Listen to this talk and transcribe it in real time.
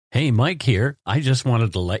Hey, Mike here. I just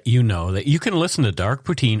wanted to let you know that you can listen to Dark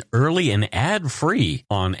Poutine early and ad-free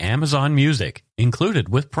on Amazon Music, included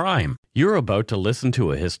with Prime. You're about to listen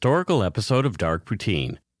to a historical episode of Dark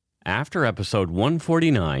Poutine. After episode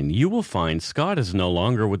 149, you will find Scott is no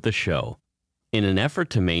longer with the show. In an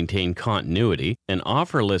effort to maintain continuity and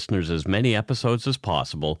offer listeners as many episodes as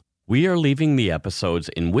possible, we are leaving the episodes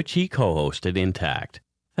in which he co-hosted intact.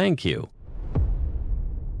 Thank you.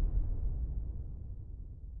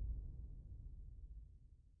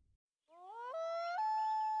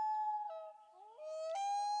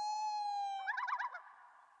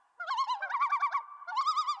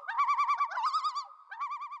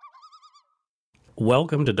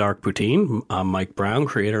 Welcome to Dark Poutine. I'm Mike Brown,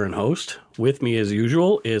 creator and host. With me, as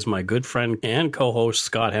usual, is my good friend and co-host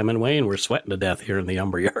Scott Hemingway, and we're sweating to death here in the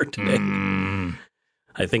Umber Yard today.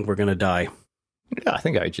 I think we're going to die. Yeah, I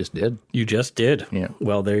think I just did. You just did? Yeah.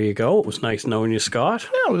 Well, there you go. It was nice knowing you, Scott.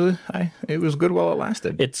 Yeah, it was good while it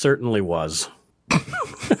lasted. It certainly was.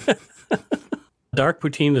 Dark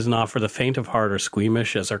Poutine is not for the faint of heart or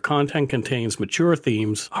squeamish, as our content contains mature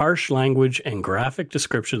themes, harsh language, and graphic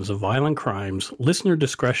descriptions of violent crimes. Listener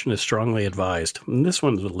discretion is strongly advised. And this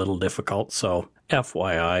one's a little difficult, so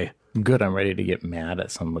FYI. Good, I'm ready to get mad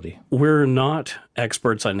at somebody. We're not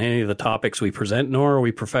experts on any of the topics we present, nor are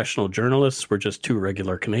we professional journalists. We're just two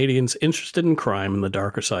regular Canadians interested in crime and the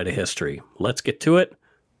darker side of history. Let's get to it.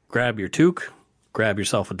 Grab your toque. Grab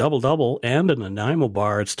yourself a double-double and a Nanaimo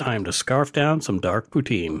bar. It's time to scarf down some dark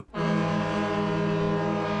poutine.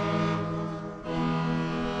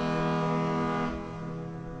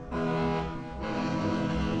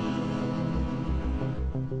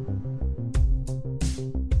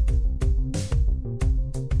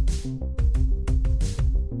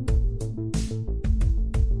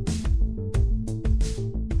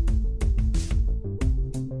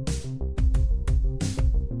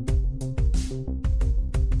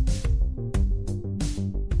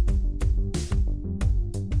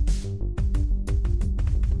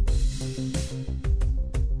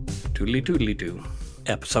 Toodly-toodly-doo.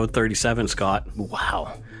 Episode 37, Scott.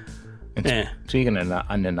 Wow. Speaking of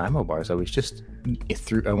Nanaimo bars, I just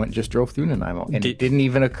drove through Nanaimo, and it didn't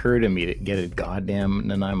even occur to me to get a goddamn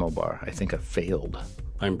Nanaimo bar. I think I failed.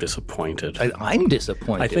 I'm disappointed. I'm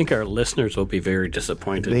disappointed. I think our listeners will be very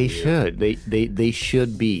disappointed. They should. They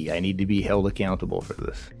should be. I need to be held accountable for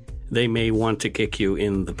this. They may want to kick you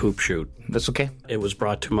in the poop chute. That's okay. It was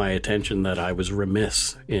brought to my attention that I was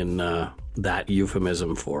remiss in that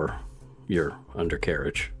euphemism for your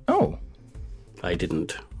undercarriage. Oh. I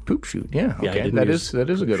didn't. Poop chute, yeah. Okay. That is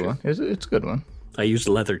a good one. It's a good one. I used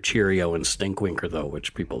Leather Cheerio and Stinkwinker, though,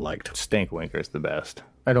 which people liked. Stinkwinker is the best.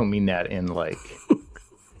 I don't mean that in I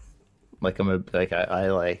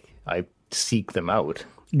seek them out.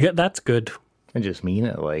 Yeah, that's good. I just mean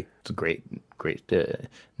it like it's a great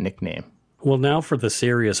nickname. Well, now for the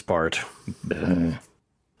serious part.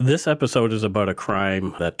 This episode is about a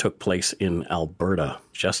crime that took place in Alberta,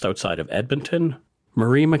 just outside of Edmonton.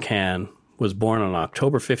 Marie McCann was born on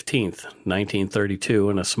October 15th, 1932,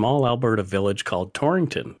 in a small Alberta village called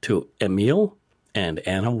Torrington to Emil and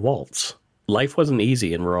Anna Waltz. Life wasn't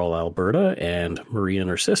easy in rural Alberta, and Marie and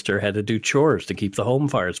her sister had to do chores to keep the home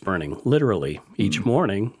fires burning, literally. Each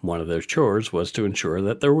morning, one of their chores was to ensure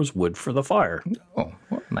that there was wood for the fire. Oh,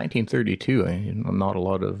 well, 1932, not a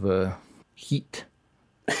lot of heat.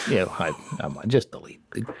 Yeah, I'm just delete.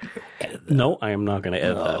 No, I am not going to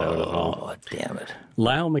edit that out at all. Oh, damn it.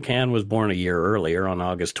 Lyle McCann was born a year earlier on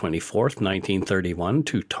August 24th, 1931,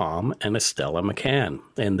 to Tom and Estella McCann,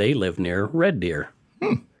 and they live near Red Deer.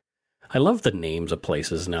 I love the names of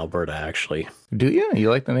places in Alberta, actually. Do you? You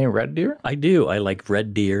like the name Red Deer? I do. I like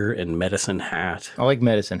Red Deer and Medicine Hat. I like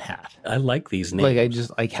Medicine Hat. I like these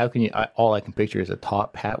names. How can you, all I can picture is a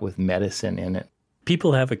top hat with medicine in it.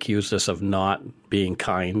 People have accused us of not being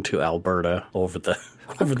kind to Alberta over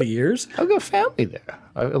the years. I've got family there.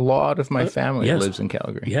 A lot of my family lives in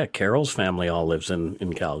Calgary. Yeah, Carol's family all lives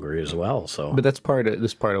in Calgary as well. So, but that's part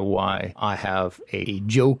of why I have a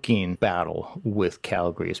joking battle with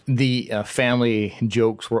Calgary. The family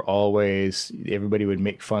jokes were always, everybody would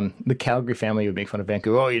make fun. The Calgary family would make fun of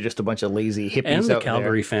Vancouver. Oh, you're just a bunch of lazy hippies. And the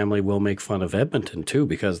Calgary family will make fun of Edmonton too,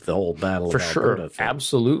 because the whole battle for of Alberta. For sure,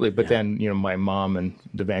 absolutely. But then my mom and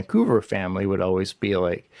the Vancouver family would always be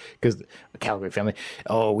like, because the Calgary family,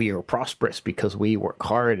 oh, we are prosperous because we work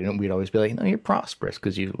hard, and we'd always be like, no, you're prosperous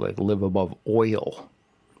because you live above oil.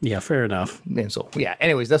 Yeah, fair enough. And so, yeah,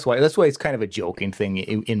 anyways, that's why it's kind of a joking thing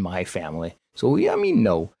in my family. So, yeah, I mean,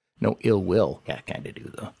 no, No ill will. Yeah, kind of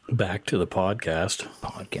do, though. Back to the podcast.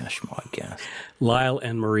 Podcast. Lyle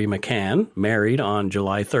and Marie McCann married on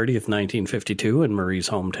July 30th, 1952 in Marie's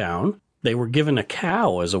hometown. They were given a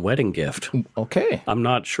cow as a wedding gift. Okay. I'm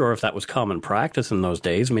not sure if that was common practice in those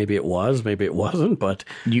days. Maybe it was, maybe it wasn't, but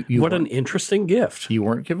what an interesting gift. You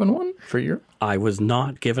weren't given one for your... I was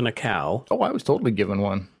not given a cow. Oh, I was totally given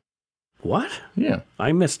one. What? Yeah.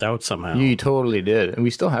 I missed out somehow. You totally did. And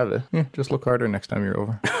we still have it. Yeah, just look harder next time you're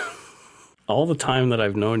over. All the time that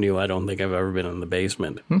I've known you, I don't think I've ever been in the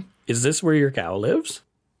basement. Is this where your cow lives?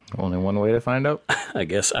 Only one way to find out. I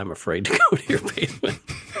guess I'm afraid to go to your basement.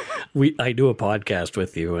 I do a podcast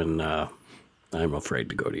with you, and I'm afraid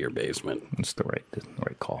to go to your basement. It's the right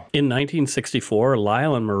call. In 1964,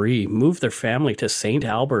 Lyle and Marie moved their family to St.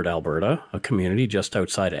 Albert, Alberta, a community just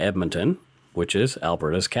outside of Edmonton, which is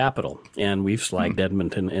Alberta's capital. And we've slagged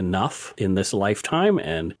Edmonton enough in this lifetime,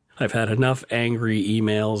 and I've had enough angry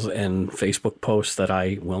emails and Facebook posts that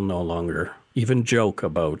I will no longer even joke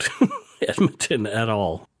about Edmonton at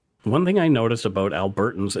all. One thing I noticed about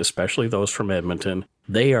Albertans, especially those from Edmonton,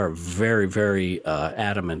 they are very, very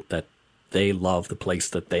adamant that they love the place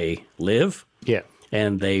that they live. Yeah.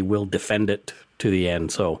 And they will defend it to the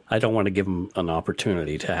end. So I don't want to give them an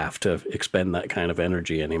opportunity to have to expend that kind of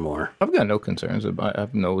energy anymore. I've got no concerns about. I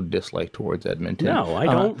have no dislike towards Edmonton. No, I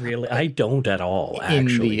don't really. I don't at all,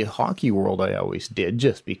 actually. In the hockey world, I always did,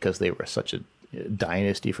 just because they were such a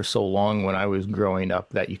dynasty for so long when I was growing up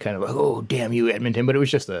that you kind of, oh, damn you, Edmonton. But it was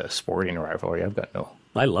just a sporting rivalry. I've got no.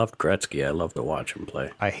 I loved Gretzky. I loved to watch him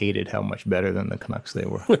play. I hated how much better than the Canucks they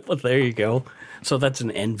were. Well, there you go. So that's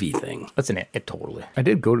an envy thing. Totally. I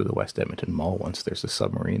did go to the West Edmonton Mall once. There's a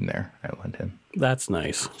submarine there. I went in. That's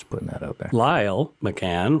nice. Just putting that out there. Lyle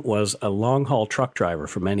McCann was a long-haul truck driver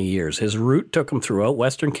for many years. His route took him throughout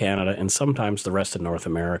Western Canada and sometimes the rest of North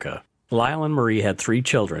America. Lyle and Marie had 3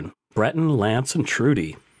 children, Breton, Lance, and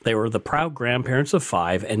Trudy. They were the proud grandparents of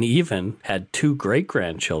 5 and even had 2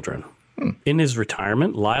 great-grandchildren. In his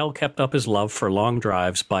retirement, Lyle kept up his love for long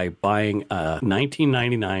drives by buying a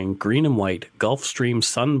 1999 green and white Gulfstream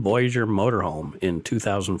Sun Voyager motorhome in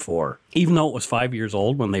 2004. Even though it was 5 years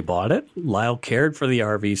old when they bought it, Lyle cared for the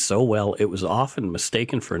RV so well it was often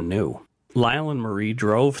mistaken for new. Lyle and Marie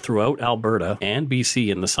drove throughout Alberta and BC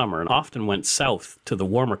in the summer and often went south to the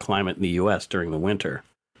warmer climate in the U.S. during the winter.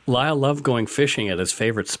 Lyle loved going fishing at his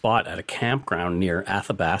favorite spot at a campground near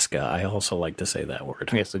Athabasca. I also like to say that word.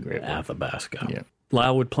 Yes, a great word. Athabasca. Yeah.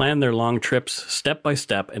 Lyle would plan their long trips step by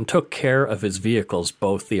step and took care of his vehicles,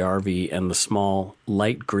 both the RV and the small,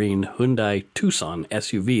 light green Hyundai Tucson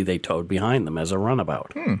SUV they towed behind them as a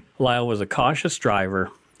runabout. Lyle was a cautious driver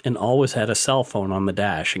and always had a cell phone on the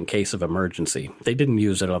dash in case of emergency. They didn't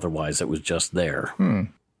use it otherwise, it was just there.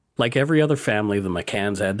 Like every other family, the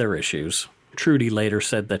McCanns had their issues. Trudy later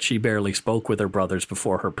said that she barely spoke with her brothers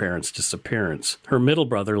before her parents' disappearance. Her middle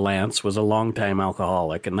brother, Lance, was a longtime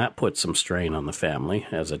alcoholic, and that put some strain on the family,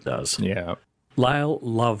 as it does. Yeah. Lyle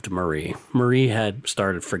loved Marie. Marie had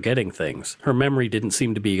started forgetting things. Her memory didn't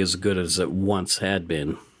seem to be as good as it once had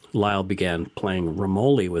been. Lyle began playing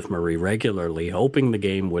Rimoli with Marie regularly, hoping the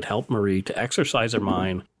game would help Marie to exercise her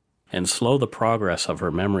mind and slow the progress of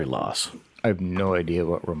her memory loss. I have no idea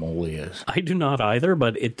what Rimoli is. I do not either,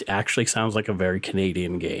 but it actually sounds like a very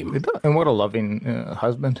Canadian game. It does. And what a loving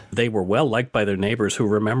husband. They were well liked by their neighbors who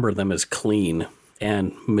remember them as clean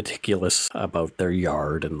and meticulous about their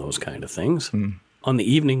yard and those kind of things. On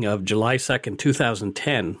the evening of July 2nd,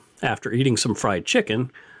 2010, after eating some fried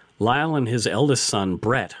chicken, Lyle and his eldest son,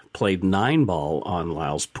 Brett, played 9-ball on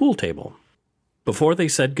Lyle's pool table. Before they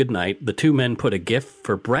said goodnight, the 2 men put a gift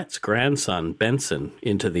for Brett's grandson, Benson,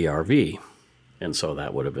 into the RV. And so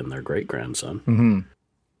that would have been their great-grandson.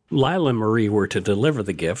 Lyle and Marie were to deliver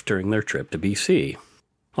the gift during their trip to BC.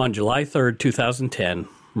 On July 3rd, 2010,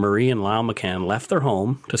 Marie and Lyle McCann left their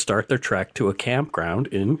home to start their trek to a campground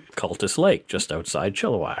in Cultus Lake, just outside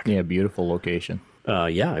Chilliwack. Yeah, beautiful location.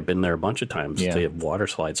 Yeah, I've been there a bunch of times. Yeah. The water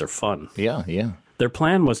slides are fun. Yeah. Their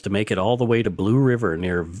plan was to make it all the way to Blue River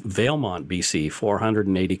near Valemount, BC,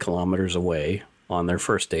 480 kilometers away on their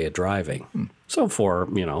first day of driving. So for,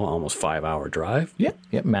 almost 5-hour drive. Yeah,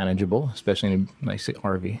 manageable, especially in a nice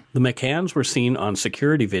RV. The McCanns were seen on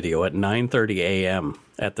security video at 9:30 a.m.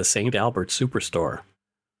 at the St. Albert Superstore.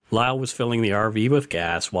 Lyle was filling the RV with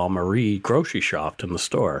gas while Marie grocery shopped in the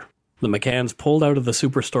store. The McCanns pulled out of the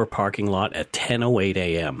Superstore parking lot at 10:08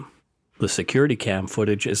 a.m. The security cam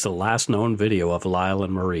footage is the last known video of Lyle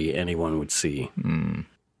and Marie anyone would see.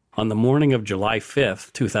 On the morning of July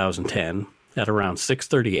 5th, 2010, at around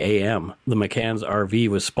 6:30 a.m., the McCann's RV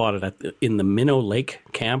was spotted in the Minnow Lake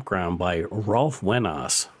campground by Rolf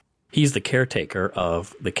Wenas. He's the caretaker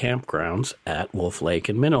of the campgrounds at Wolf Lake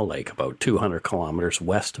and Minnow Lake, about 200 kilometers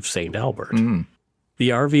west of St. Albert. The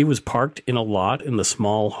RV was parked in a lot in the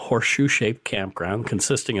small horseshoe-shaped campground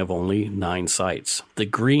consisting of only 9 sites. The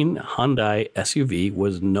green Hyundai SUV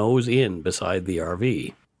was nose in beside the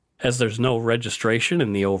RV. As there's no registration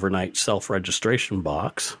in the overnight self-registration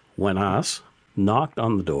box, Wenas knocked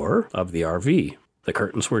on the door of the RV. The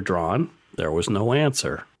curtains were drawn. There was no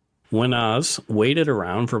answer. Wenas waited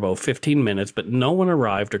around for about 15 minutes, but no one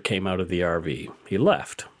arrived or came out of the RV. He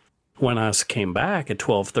left. Wenas came back at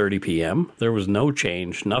 12:30 p.m. There was no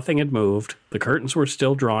change. Nothing had moved. The curtains were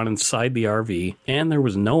still drawn inside the RV, and there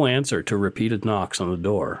was no answer to repeated knocks on the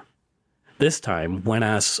door. This time,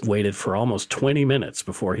 Wenas waited for almost 20 minutes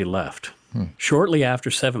before he left. Shortly after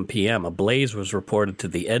 7 p.m., a blaze was reported to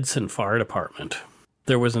the Edson Fire Department.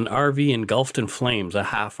 There was an RV engulfed in flames a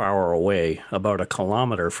half hour away, about a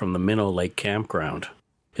kilometer from the Minnow Lake campground.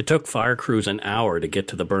 It took fire crews an hour to get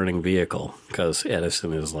to the burning vehicle, because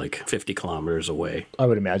Edison is like 50 kilometers away. I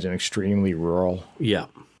would imagine extremely rural. Yeah.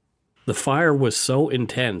 The fire was so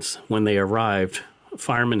intense, when they arrived,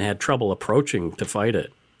 firemen had trouble approaching to fight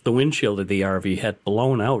it. The windshield of the RV had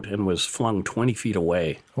blown out and was flung 20 feet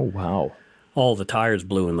away. Oh, wow. All the tires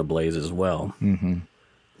blew in the blaze as well.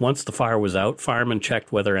 Once the fire was out, firemen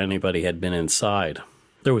checked whether anybody had been inside.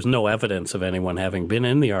 There was no evidence of anyone having been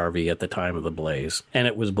in the RV at the time of the blaze, and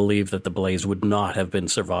it was believed that the blaze would not have been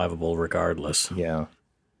survivable regardless. Yeah.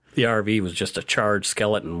 The RV was just a charred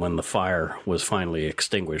skeleton when the fire was finally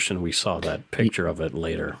extinguished, and we saw that picture of it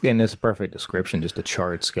later. And that's a perfect description, just a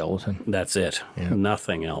charred skeleton. That's it. Yeah.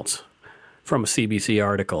 Nothing else. From a CBC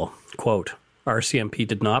article, quote, RCMP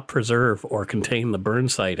did not preserve or contain the burn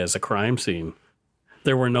site as a crime scene.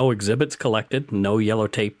 There were no exhibits collected, no yellow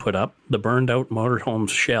tape put up. The burned-out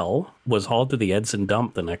motorhome's shell was hauled to the Edson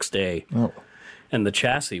dump the next day, and the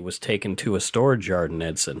chassis was taken to a storage yard in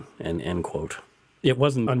Edson, and end quote. It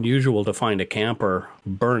wasn't unusual to find a camper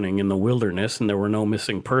burning in the wilderness, and there were no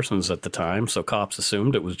missing persons at the time, so cops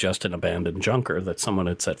assumed it was just an abandoned junker that someone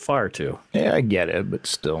had set fire to. Yeah, I get it, but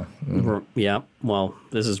still. Yeah, well,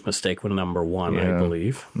 this is mistake number 1, I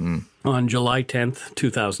believe. On July 10th,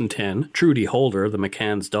 2010, Trudy Holder, the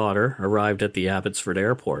McCann's daughter, arrived at the Abbotsford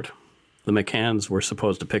airport. The McCanns were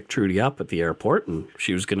supposed to pick Trudy up at the airport, and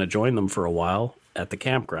she was going to join them for a while at the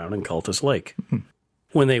campground in Cultus Lake.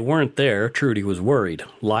 When they weren't there, Trudy was worried.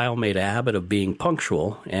 Lyle made a habit of being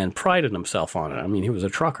punctual and prided himself on it. I mean, he was a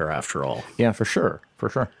trucker after all. Yeah, for sure. For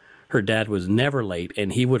sure. Her dad was never late,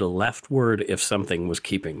 and he would have left word if something was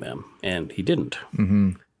keeping them, and he didn't.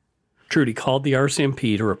 Trudy called the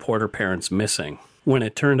RCMP to report her parents missing. When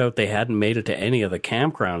it turned out they hadn't made it to any of the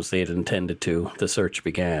campgrounds they had intended to, the search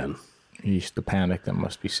began. Just the panic that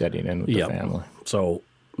must be setting in with the family. So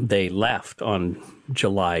they left on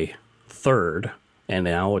July 3rd, and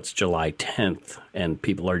now it's July 10th, and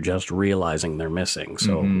people are just realizing they're missing.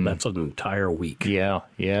 So that's an entire week. Yeah.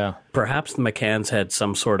 Perhaps the McCanns had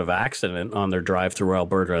some sort of accident on their drive through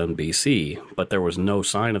Alberta and BC, but there was no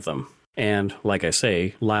sign of them. And like I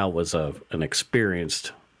say, Lyle was an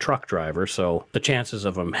experienced truck driver, so the chances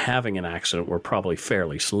of him having an accident were probably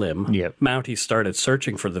fairly slim. Yep. Mounties started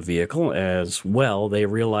searching for the vehicle as well. They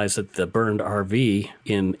realized that the burned RV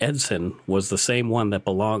in Edson was the same one that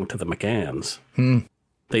belonged to the McCanns.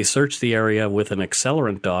 They searched the area with an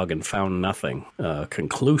accelerant dog and found nothing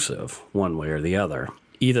conclusive one way or the other.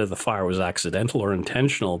 Either the fire was accidental or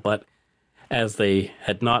intentional, but as they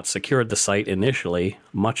had not secured the site initially,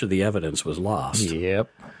 much of the evidence was lost. Yep.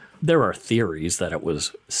 There are theories that it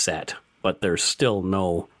was set, but there's still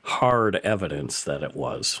no hard evidence that it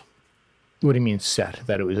was. What do you mean set?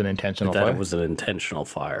 That it was an intentional fire? That it was an intentional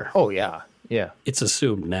fire. Oh, yeah. Yeah. It's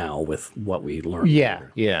assumed now with what we learned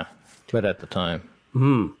later. Yeah. But at the time.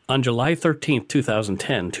 On July 13th,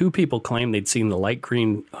 2010, 2 people claimed they'd seen the light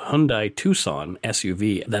green Hyundai Tucson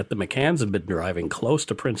SUV that the McCanns had been driving close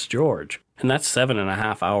to Prince George. And that's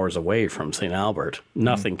 7.5 hours away from St. Albert.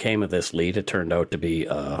 Nothing came of this lead. It turned out to be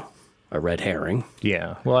a red herring.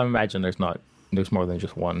 Yeah. Well, I imagine there's more than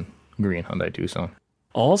just one green Hyundai Tucson.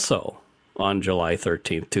 Also, on July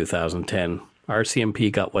 13th, 2010, RCMP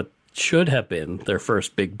got what should have been their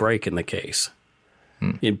first big break in the case.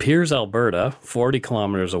 In Piers, Alberta, 40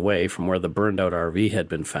 kilometers away from where the burned-out RV had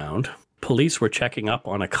been found, police were checking up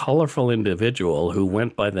on a colorful individual who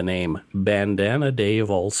went by the name Bandana Dave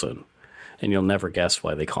Olson. And you'll never guess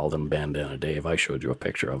why they called him Bandana Dave. I showed you a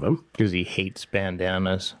picture of him. Because he hates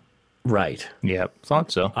bandanas. Right. Yep,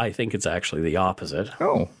 thought so. I think it's actually the opposite.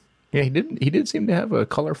 Oh. Yeah, he did seem to have a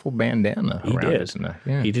colorful bandana around his neck.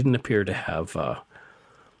 Yeah. He didn't appear to have...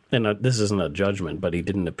 and this isn't a judgment, but he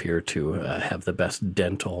didn't appear to have the best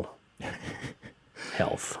dental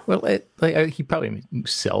health. Well, he probably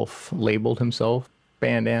self-labeled himself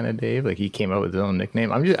Bandana Dave. Like he came out with his own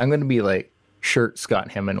nickname. I'm going to be like Shirt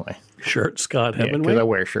Scott Hemingway. Shirt Scott Yeah, Hemingway? because I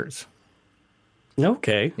wear shirts.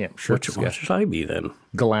 Okay. Yeah, Shirt What Scott. should I be then?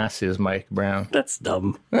 Glasses Mike Brown. That's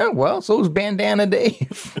dumb. Yeah, well, so is Bandana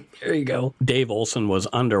Dave. There you go. Dave Olson was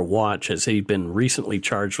under watch as he'd been recently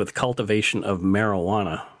charged with cultivation of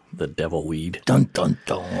marijuana, the devil weed. Dun, dun,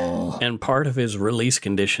 dun. And part of his release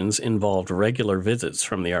conditions involved regular visits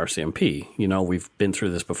from the RCMP. You know, we've been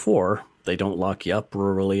through this before. They don't lock you up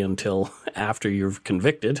rurally until after you're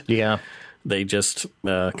convicted. Yeah. They just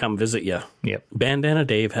come visit you. Yep. Bandana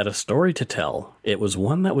Dave had a story to tell. It was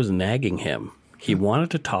one that was nagging him. He wanted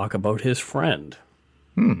to talk about his friend,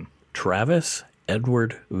 Travis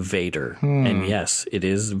Edward Vader. And yes, it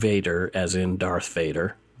is Vader, as in Darth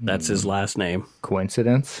Vader. That's his last name.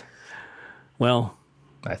 Coincidence? Well,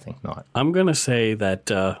 I think not. I'm going to say that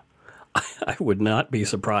I would not be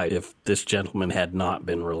surprised if this gentleman had not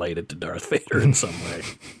been related to Darth Vader in some way.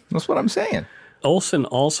 That's what I'm saying. Olson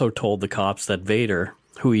also told the cops that Vader,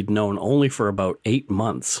 who he'd known only for about 8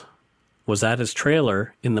 months, was at his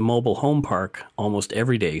trailer in the mobile home park almost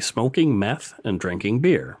every day, smoking meth and drinking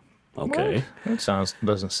beer. Okay. That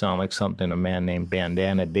doesn't sound like something a man named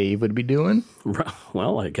Bandana Dave would be doing.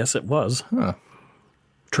 Well, I guess it was. Huh.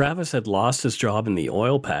 Travis had lost his job in the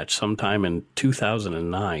oil patch sometime in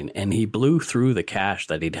 2009, and he blew through the cash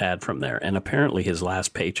that he'd had from there. And apparently his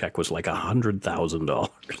last paycheck was like $100,000.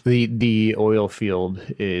 The oil field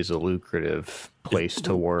is a lucrative place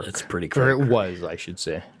to work. It's pretty Or quick. it was, I should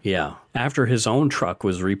say. Yeah. After his own truck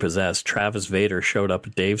was repossessed, Travis Vader showed up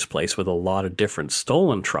at Dave's place with a lot of different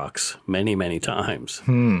stolen trucks many, many times.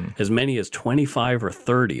 As many as 25 or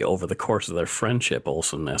 30 over the course of their friendship,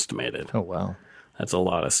 Olson estimated. Oh, wow. That's a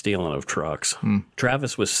lot of stealing of trucks.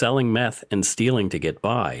 Travis was selling meth and stealing to get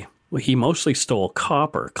by. He mostly stole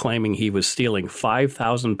copper, claiming he was stealing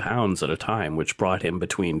 5,000 pounds at a time, which brought him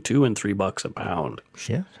between $2 and $3 a pound.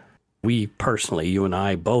 Shit. We personally, you and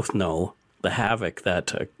I both know the havoc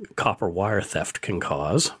that copper wire theft can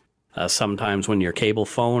cause. Sometimes when your cable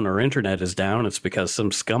phone or internet is down, it's because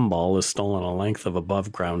some scumball has stolen a length of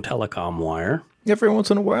above ground telecom wire. Every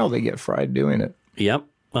once in a while, they get fried doing it. Yep.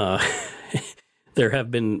 There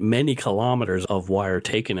have been many kilometers of wire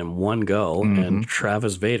taken in one go, and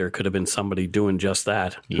Travis Vader could have been somebody doing just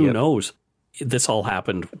that. Who Yep. knows? This all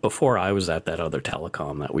happened before I was at that other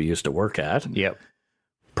telecom that we used to work at. Yep.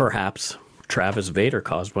 Perhaps Travis Vader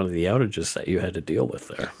caused one of the outages that you had to deal with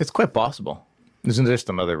there. It's quite possible. Isn't just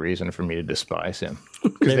another reason for me to despise him?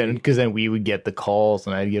 Because then we would get the calls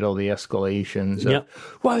and I'd get all the escalations. Yep.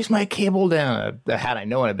 Why is my cable down? Had I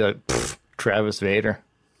known, I'd be like, Travis Vader.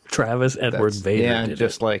 Travis Edward Vader Yeah, did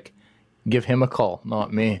just it. like, give him a call,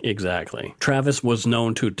 not me. Exactly. Travis was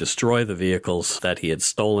known to destroy the vehicles that he had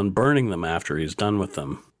stolen, burning them after he was done with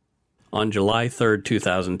them. On July 3rd,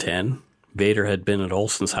 2010, Vader had been at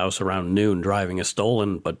Olson's house around noon driving a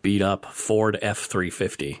stolen but beat up Ford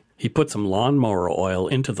F-350. He put some lawnmower oil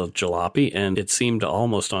into the jalopy and it seemed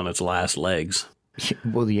almost on its last legs.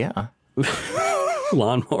 Well, yeah.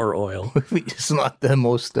 Lawnmower oil. It's not the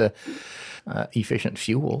most efficient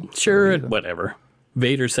fuel. Sure, whatever.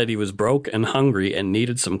 Vader said he was broke and hungry and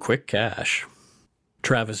needed some quick cash.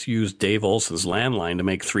 Travis used Dave Olson's landline to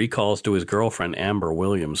make 3 calls to his girlfriend, Amber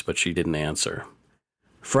Williams, but she didn't answer.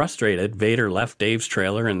 Frustrated, Vader left Dave's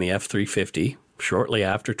trailer in the F-350 shortly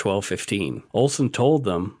after 12:15. Olson told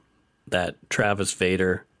them that Travis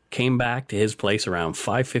Vader came back to his place around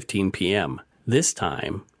 5:15 p.m. This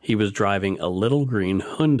time, he was driving a little green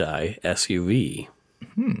Hyundai SUV.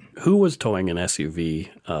 Who was towing an SUV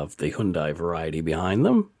of the Hyundai variety behind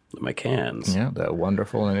them? The McCanns. Yeah, that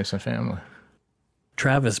wonderful innocent family.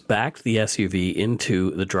 Travis backed the SUV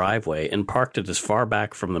into the driveway and parked it as far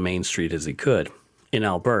back from the main street as he could. In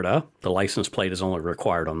Alberta, the license plate is only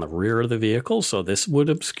required on the rear of the vehicle, so this would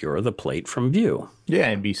obscure the plate from view. Yeah,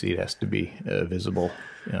 in BC, it has to be visible,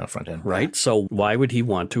 front end. Right? So why would he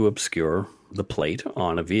want to obscure the plate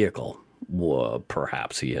on a vehicle? Well,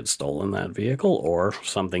 perhaps he had stolen that vehicle or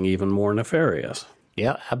something even more nefarious.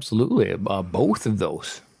 Yeah, absolutely. Both of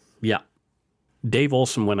those. Yeah. Dave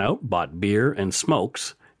Olson went out, bought beer and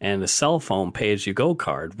smokes, and a cell phone pay-as-you-go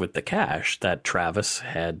card with the cash that Travis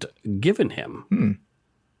had given him.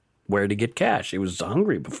 Where to get cash? He was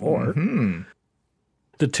hungry before.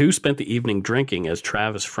 The two spent the evening drinking as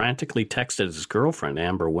Travis frantically texted his girlfriend,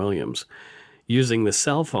 Amber Williams, using the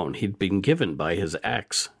cell phone he'd been given by his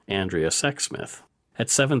ex, Andrea Sexsmith. At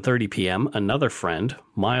 7:30 p.m., another friend,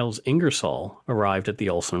 Miles Ingersoll, arrived at the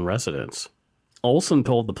Olson residence. Olson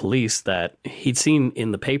told the police that he'd seen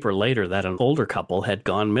in the paper later that an older couple had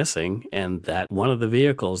gone missing and that one of the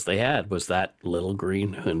vehicles they had was that little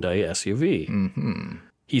green Hyundai SUV. Mm-hmm.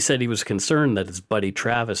 He said he was concerned that his buddy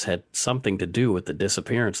Travis had something to do with the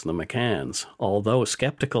disappearance of the McCanns. Although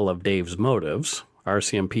skeptical of Dave's motives,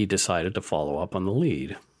 RCMP decided to follow up on the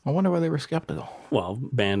lead. I wonder why they were skeptical. Well,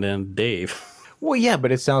 Bandana Dave. Well, yeah,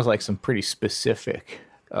 but it sounds like some pretty specific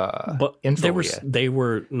But info. they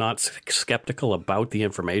were not skeptical about the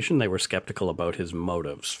information. They were skeptical about his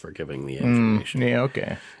motives for giving the information. Yeah,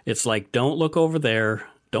 okay. It's like, don't look over there.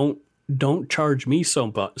 Don't charge me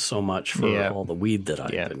so much for all the weed that I've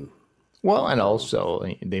been. Well, and also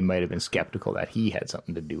they might have been skeptical that he had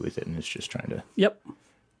something to do with it, and it's just trying to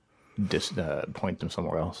point them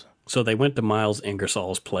somewhere else. So they went to Miles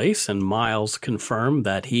Ingersoll's place, and Miles confirmed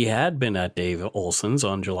that he had been at Dave Olson's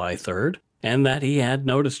on July 3rd, and that he had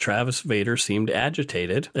noticed Travis Vader seemed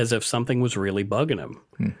agitated, as if something was really bugging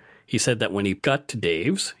him. He said that when he got to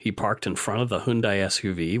Dave's, he parked in front of the Hyundai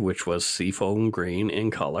SUV, which was seafoam green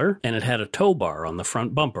in color, and it had a tow bar on the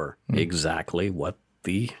front bumper, exactly what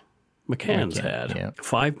the McCanns had. Yeah.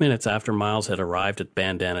 5 minutes after Miles had arrived at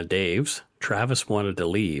Bandana Dave's, Travis wanted to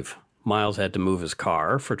leave. Miles had to move his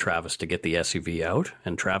car for Travis to get the SUV out,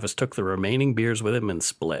 and Travis took the remaining beers with him and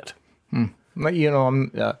split.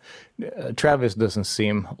 Travis doesn't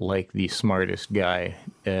seem like the smartest guy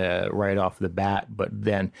right off the bat, but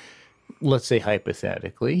then let's say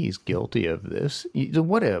hypothetically he's guilty of this.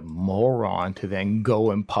 What a moron to then go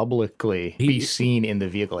and publicly be seen in the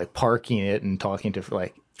vehicle, like parking it and talking to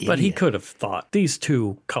like. But he could have thought these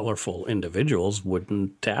two colorful individuals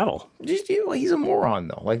wouldn't tattle. He's a moron,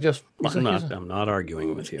 though. I'm not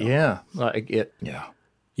arguing with you. Yeah.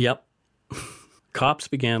 Yep. Cops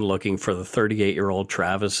began looking for the 38-year-old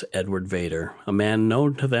Travis Edward Vader, a man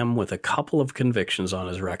known to them with a couple of convictions on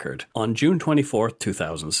his record. On June 24,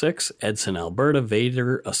 2006, Edson, Alberta,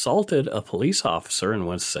 Vader assaulted a police officer and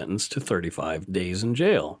was sentenced to 35 days in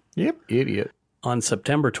jail. Yep, idiot. On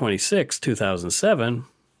September 26, 2007,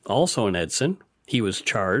 also in Edson, he was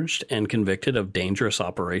charged and convicted of dangerous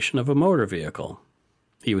operation of a motor vehicle.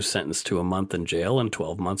 He was sentenced to a month in jail and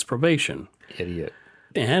 12 months probation. Idiot.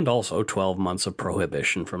 And also 12 months of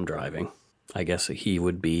prohibition from driving. I guess he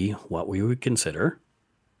would be what we would consider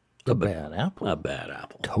a bad apple. A bad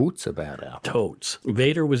apple. Totes a bad apple. Totes.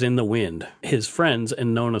 Vader was in the wind. His friends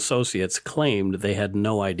and known associates claimed they had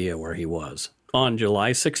no idea where he was. On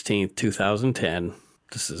July 16, 2010,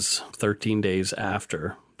 this is 13 days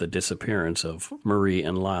after the disappearance of Marie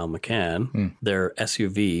and Lyle McCann, their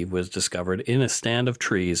SUV was discovered in a stand of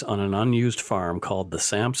trees on an unused farm called the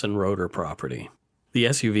Sampson Roeder property. The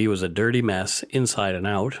SUV was a dirty mess inside and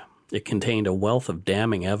out. It contained a wealth of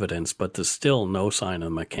damning evidence, but there's still no sign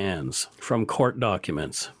of McCann's. From court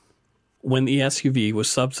documents. When the SUV was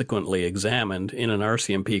subsequently examined in an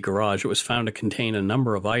RCMP garage, it was found to contain a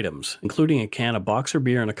number of items, including a can of boxer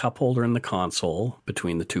beer and a cup holder in the console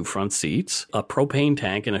between the two front seats, a propane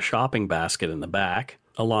tank and a shopping basket in the back,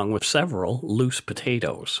 along with several loose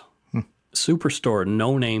potatoes. Superstore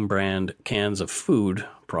no-name brand cans of food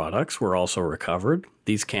products were also recovered.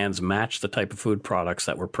 These cans matched the type of food products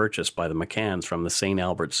that were purchased by the McCanns from the St.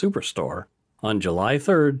 Albert Superstore on July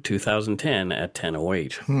 3rd, 2010 at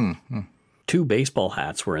 10:08. 2 baseball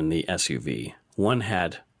hats were in the SUV. One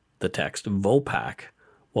had the text Vopak,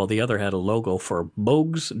 while the other had a logo for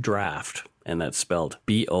Boag's Draft, and that's spelled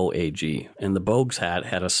B-O-A-G. And the Boag's hat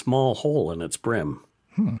had a small hole in its brim.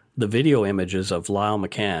 The video images of Lyle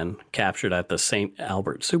McCann, captured at the St.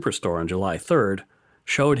 Albert Superstore on July 3rd,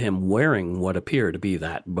 showed him wearing what appeared to be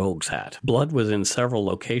that Boag's hat. Blood was in several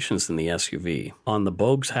locations in the SUV, on the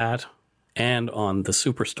Boag's hat and on the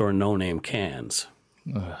Superstore no-name cans.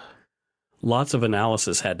 Lots of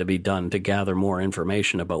analysis had to be done to gather more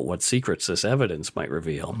information about what secrets this evidence might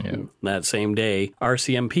reveal. That same day,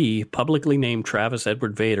 RCMP publicly named Travis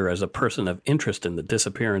Edward Vader as a person of interest in the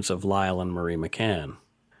disappearance of Lyle and Marie McCann.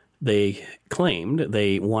 They claimed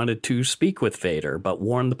they wanted to speak with Vader, but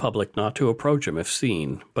warned the public not to approach him if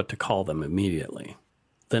seen, but to call them immediately.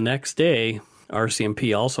 The next day,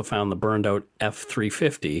 RCMP also found the burned-out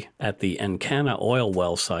F-350 at the Encana oil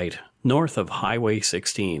well site north of Highway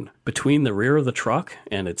 16. Between the rear of the truck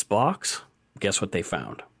and its box, guess what they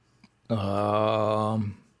found?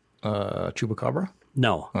 Chupacabra?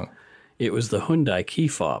 No. It was the Hyundai key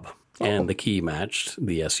fob, and the key matched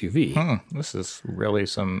the SUV. This is really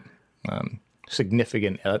some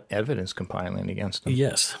significant evidence compiling against them.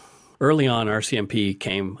 Yes. Early on, RCMP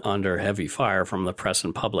came under heavy fire from the press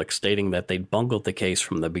and public, stating that they'd bungled the case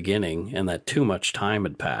from the beginning and that too much time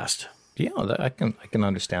had passed. Yeah, I can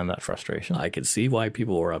understand that frustration. I could see why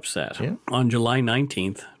people were upset. Yeah. On July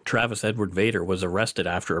 19th, Travis Edward Vader was arrested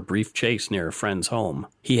after a brief chase near a friend's home.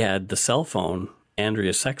 He had the cell phone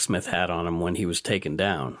Andrea Sexsmith had on him when he was taken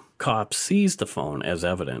down. Cops seized the phone as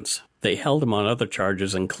evidence. They held him on other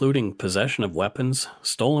charges, including possession of weapons,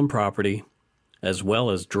 stolen property, as well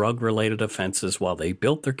as drug-related offenses, while they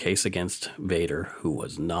built their case against Vader, who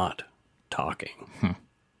was not talking.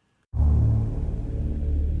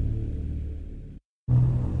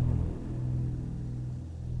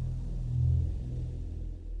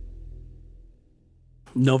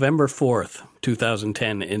 November 4th,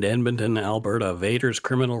 2010, in Edmonton, Alberta, Vader's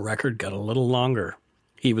criminal record got a little longer.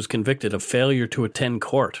 He was convicted of failure to attend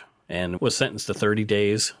court and was sentenced to 30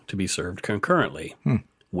 days to be served concurrently,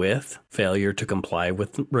 with failure to comply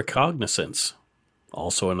with recognizance,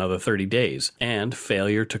 also another 30 days, and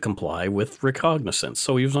failure to comply with recognizance.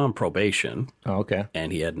 So he was on probation, Okay.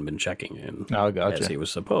 and he hadn't been checking in Gotcha. as he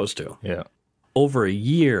was supposed to. Yeah. Over a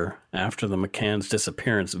year after the McCann's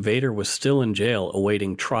disappearance, Vader was still in jail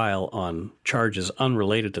awaiting trial on charges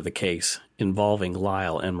unrelated to the case involving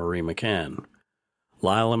Lyle and Marie McCann.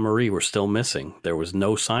 Lyle and Marie were still missing. There was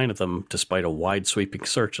no sign of them despite a wide-sweeping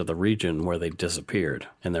search of the region where they disappeared,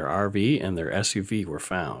 and their RV and their SUV were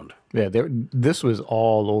found. Yeah, this was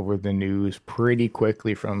all over the news pretty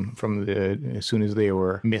quickly from as soon as they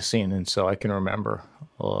were missing, and so I can remember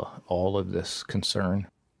all of this concern.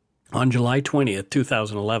 On July 20th,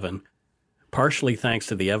 2011, partially thanks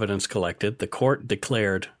to the evidence collected, the court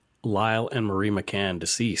declared Lyle and Marie McCann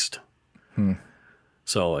deceased.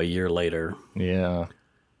 So a year later, Yeah.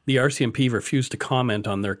 the RCMP refused to comment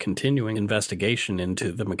on their continuing investigation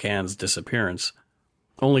into the McCann's disappearance,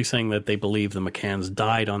 only saying that they believe the McCanns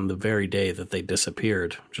died on the very day that they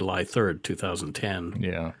disappeared, July 3rd, 2010.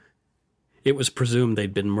 Yeah. It was presumed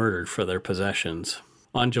they'd been murdered for their possessions.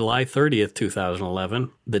 On July 30th,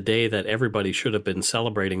 2011, the day that everybody should have been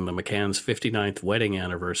celebrating the McCann's 59th wedding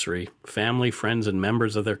anniversary, family, friends, and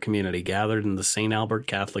members of their community gathered in the St. Albert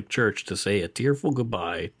Catholic Church to say a tearful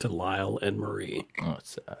goodbye to Lyle and Marie. Oh,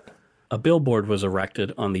 it's sad. A billboard was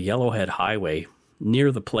erected on the Yellowhead Highway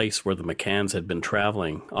near the place where the McCanns had been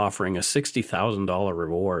traveling, offering a $60,000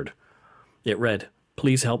 reward. It read,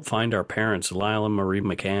 "Please help find our parents, Lyle and Marie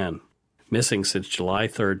McCann. Missing since July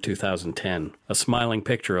 3rd, 2010. A smiling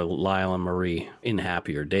picture of Lyle and Marie in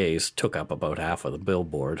happier days took up about half of the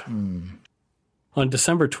billboard. On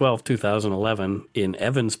December 12, 2011, in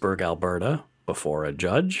Evansburg, Alberta, before a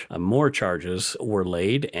judge, more charges were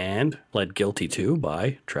laid and pled guilty to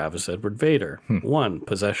by Travis Edward Vader. 1,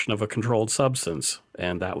 possession of a controlled substance,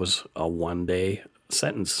 and that was a 1-day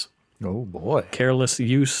sentence. Oh, boy. Careless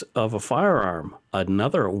use of a firearm,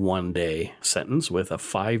 another 1-day sentence with a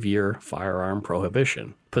 5-year firearm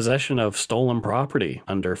prohibition. Possession of stolen property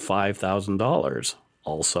under $5,000,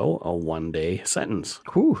 also a 1-day sentence.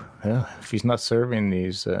 Whew. Yeah. If he's not serving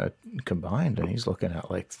these combined, then he's looking at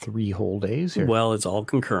like 3 whole days here. Well, it's all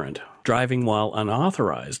concurrent. Driving while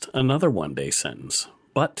unauthorized, another 1-day sentence.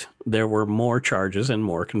 But there were more charges and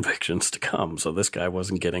more convictions to come, so this guy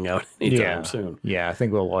wasn't getting out anytime soon. Yeah, I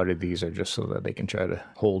think a lot of these are just so that they can try to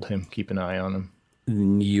hold him, keep an eye on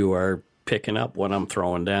him. You are picking up what I'm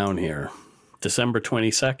throwing down here. December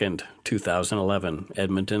 22nd, 2011,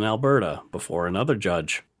 Edmonton, Alberta, before another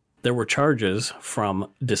judge. There were charges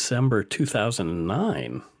from December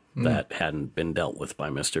 2009 that hadn't been dealt with by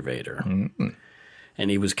Mr. Vader.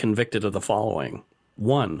 And he was convicted of the following.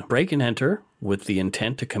 1, break and enter with the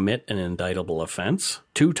intent to commit an indictable offense.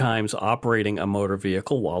 2 times operating a motor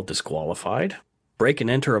vehicle while disqualified. Break and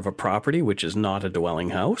enter of a property which is not a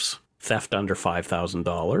dwelling house. Theft under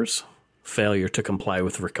 $5,000. Failure to comply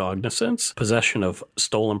with recognizance. Possession of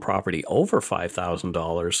stolen property over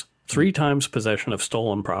 $5,000. 3 times possession of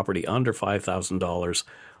stolen property under $5,000.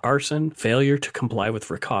 Arson. Failure to comply with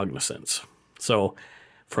recognizance. So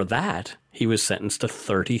for that, he was sentenced to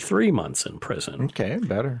 33 months in prison. Okay,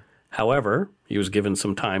 better. However, he was given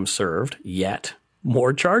some time served, yet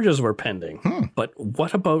more charges were pending. But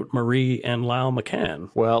what about Marie and Lyle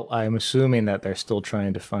McCann? Well, I'm assuming that they're still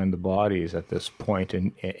trying to find the bodies at this point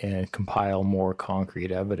and compile more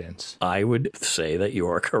concrete evidence. I would say that you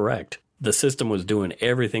are correct. The system was doing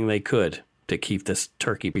everything they could to keep this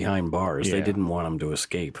turkey behind bars. They Yeah. didn't want him to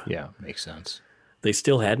escape. Yeah, makes sense. They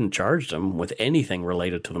still hadn't charged him with anything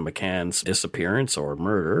related to the McCann's disappearance or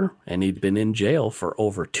murder, and he'd been in jail for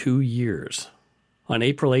over 2 years. On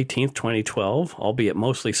April 18th, 2012, albeit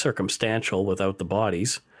mostly circumstantial without the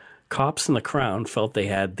bodies, cops in the Crown felt they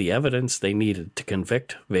had the evidence they needed to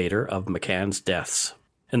convict Vader of McCann's deaths,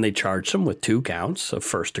 and they charged him with 2 counts of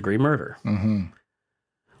first-degree murder.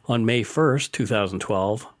 On May 1st,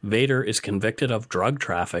 2012, Vader is convicted of drug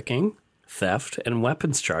trafficking, theft, and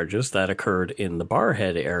weapons charges that occurred in the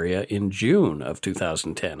Barrhead area in June of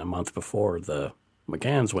 2010, a month before the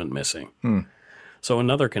McCanns went missing. So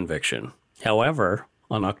another conviction. However,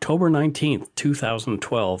 on October 19th,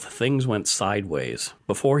 2012, things went sideways.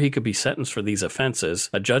 Before he could be sentenced for these offenses,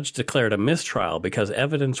 a judge declared a mistrial because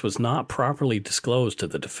evidence was not properly disclosed to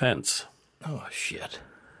the defense. Oh, shit.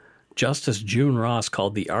 Justice June Ross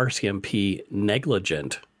called the RCMP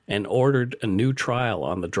negligent and ordered a new trial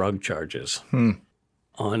on the drug charges.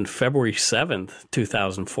 On February 7th,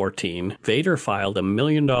 2014, Vader filed a $1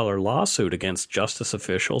 million lawsuit against justice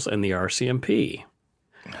officials and the RCMP.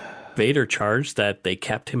 Vader charged that they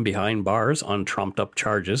kept him behind bars on trumped-up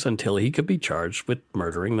charges until he could be charged with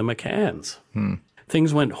murdering the McCanns.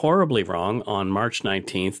 Things went horribly wrong on March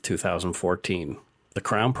 19th, 2014. The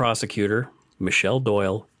Crown prosecutor, Michelle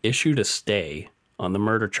Doyle, issued a stay on the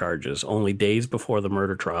murder charges only days before the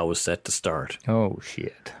murder trial was set to start. Oh,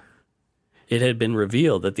 shit. It had been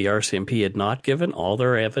revealed that the RCMP had not given all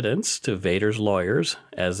their evidence to Vader's lawyers,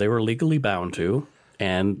 as they were legally bound to,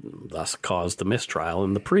 and thus caused the mistrial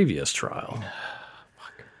in the previous trial.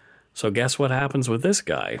 So guess what happens with this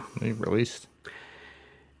guy? He released.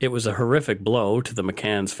 It was a horrific blow to the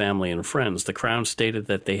McCann's family and friends. The Crown stated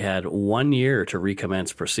that they had 1 year to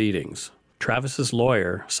recommence proceedings. Travis's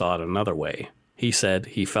lawyer saw it another way. He said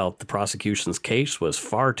he felt the prosecution's case was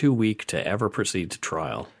far too weak to ever proceed to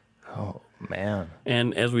trial. Oh, man.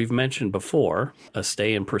 And as we've mentioned before, a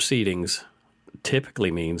stay in proceedings typically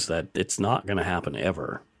means that it's not going to happen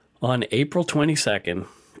ever. On April 22nd,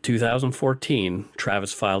 2014,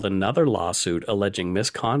 Travis filed another lawsuit alleging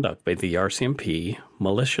misconduct by the RCMP,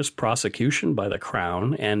 malicious prosecution by the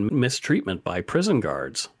Crown, and mistreatment by prison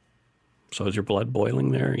guards. So is your blood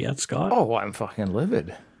boiling there yet, Scott? Oh, I'm fucking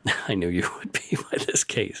livid. I knew you would be by this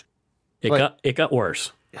case. It got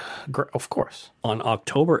worse. Of course. On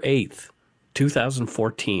October 8th,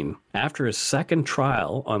 2014, after his second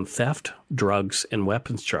trial on theft, drugs, and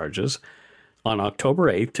weapons charges, on October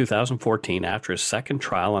 8th, 2014, after his second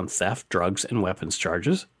trial on theft, drugs, and weapons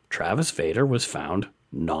charges, Travis Vader was found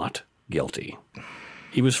not guilty.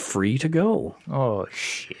 He was free to go. Oh,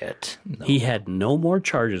 shit. No. He had no more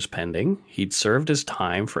charges pending. He'd served his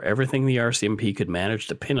time for everything the RCMP could manage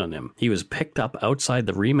to pin on him. He was picked up outside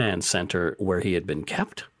the remand center where he had been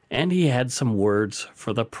kept, and he had some words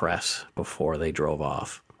for the press before they drove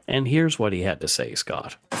off. And here's what he had to say,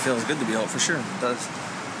 Scott. It feels good to be out, for sure. It does.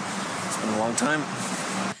 It's been a long time.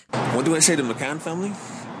 What do I say to the McCann family?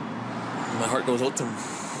 My heart goes out to them.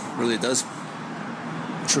 Really, it does.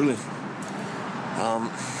 Truly.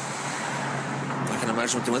 I can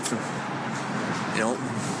imagine what they went through. You know?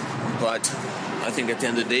 But I think at the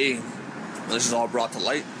end of the day, when this is all brought to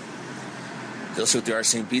light, they'll see what the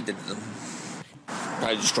RCMP did to them.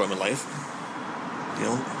 Probably destroy my life. You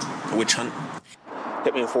know? A witch hunt.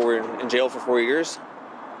 Kept me in jail for 4 years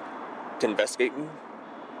to investigate me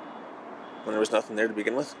when there was nothing there to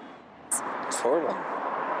begin with. It's horrible.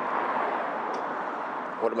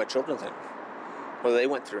 What do my children think? What they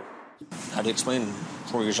went through? How do you explain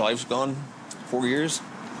 4 years' lives gone? 4 years?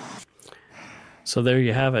 So there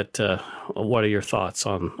you have it. What are your thoughts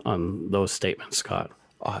on those statements, Scott?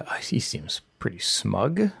 He seems pretty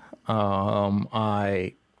smug.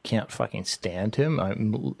 I can't fucking stand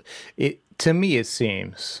him. To me, it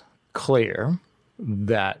seems clear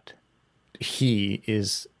that he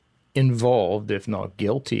is involved, if not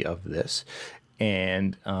guilty, of this,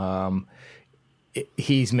 and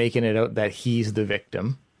he's making it out that he's the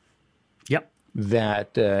victim. Yep.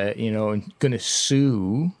 That going to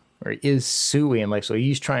sue or is suing, like, so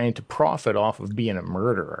he's trying to profit off of being a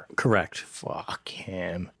murderer. Correct. Fuck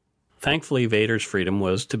him. Thankfully, Vader's freedom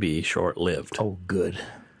was to be short-lived. Oh, good.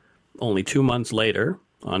 Only 2 months later,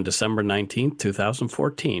 on December 19th,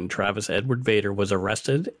 2014, Travis Edward Vader was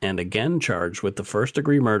arrested and again charged with the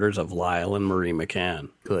first-degree murders of Lyle and Marie McCann.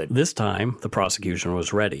 Good. This time, the prosecution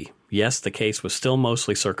was ready. Yes, the case was still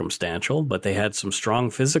mostly circumstantial, but they had some strong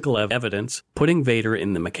physical evidence putting Vader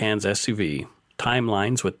in the McCann's SUV,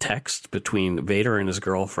 timelines with text between Vader and his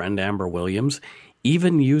girlfriend, Amber Williams,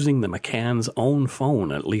 even using the McCann's own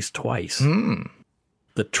phone at least twice.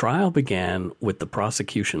 The trial began with the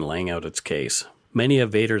prosecution laying out its case. Many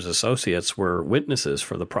of Vader's associates were witnesses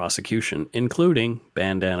for the prosecution, including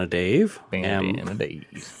Bandana Dave,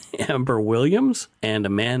 Amber Williams, and a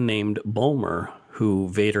man named Bulmer, who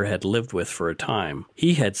Vader had lived with for a time.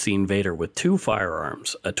 He had seen Vader with 2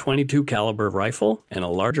 firearms, a .22 caliber rifle and a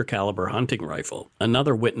larger caliber hunting rifle.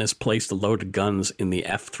 Another witness placed the loaded guns in the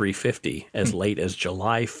F-350 as late as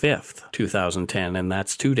July 5th, 2010, and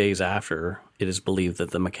that's 2 days after it is believed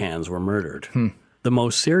that the McCanns were murdered. The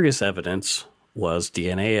most serious evidence was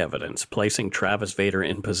DNA evidence, placing Travis Vader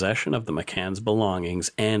in possession of the McCanns' belongings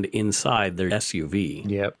and inside their SUV.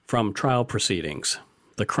 Yep. From trial proceedings,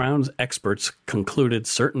 the Crown's experts concluded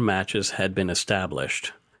certain matches had been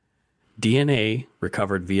established. DNA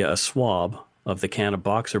recovered via a swab of the can of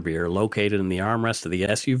boxer beer located in the armrest of the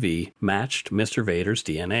SUV matched Mr. Vader's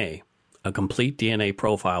DNA. A complete DNA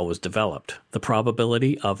profile was developed. The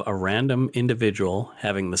probability of a random individual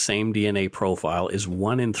having the same DNA profile is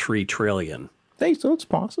 1 in 3 trillion. Hey, so it's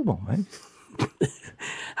possible, right?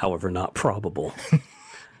 However, not probable.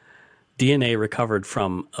 DNA recovered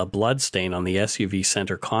from a blood stain on the SUV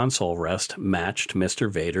center console rest matched Mr.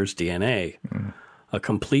 Vader's DNA. A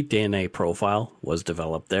complete DNA profile was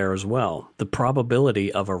developed there as well. The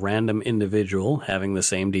probability of a random individual having the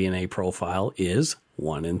same DNA profile is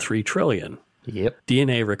 1 in 3 trillion. Yep.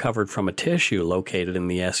 DNA recovered from a tissue located in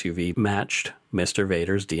the SUV matched Mr.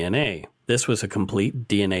 Vader's DNA. This was a complete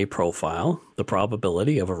DNA profile. The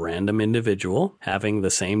probability of a random individual having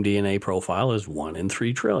the same DNA profile is 1 in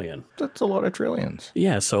 3 trillion. That's a lot of trillions.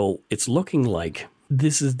 Yeah, so it's looking like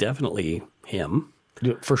this is definitely him.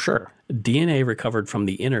 For sure. DNA recovered from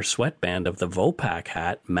the inner sweatband of the Vopak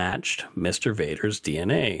hat matched Mr. Vader's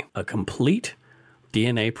DNA. A complete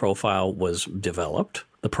DNA profile was developed.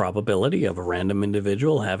 The probability of a random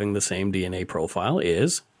individual having the same DNA profile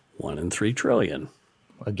is 1 in 3 trillion.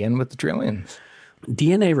 Again with the trillions.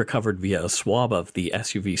 DNA recovered via a swab of the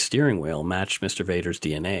SUV steering wheel matched Mr. Vader's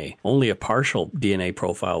DNA. Only a partial DNA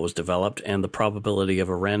profile was developed, and the probability of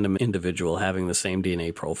a random individual having the same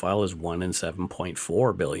DNA profile is 1 in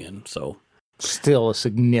 7.4 billion. So, still a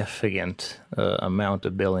significant amount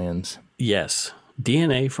of billions. Yes.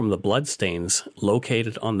 DNA from the bloodstains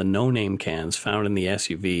located on the no-name cans found in the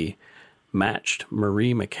SUV matched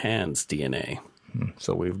Marie McCann's DNA.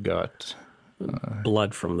 So we've got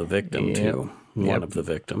blood from the victim, too. One of the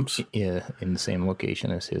victims. Yeah, in the same location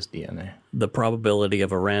as his DNA. The probability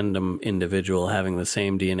of a random individual having the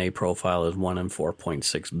same DNA profile is 1 in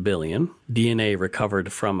 4.6 billion. DNA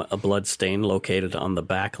recovered from a blood stain located on the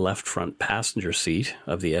back left front passenger seat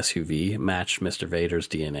of the SUV matched Mr. Vader's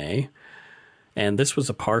DNA. And this was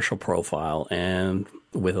a partial profile and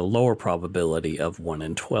with a lower probability of 1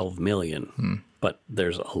 in 12 million. But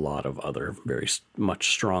there's a lot of other very much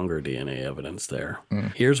stronger DNA evidence there.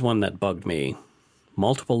 Here's one that bugged me.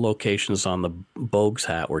 Multiple locations on the Bogues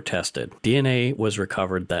hat were tested. DNA was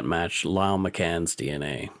recovered that matched Lyle McCann's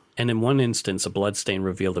DNA. And in one instance, a bloodstain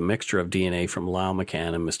revealed a mixture of DNA from Lyle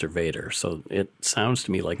McCann and Mr. Vader. So it sounds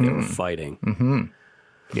to me like they were fighting.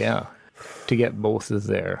 Yeah. To get both of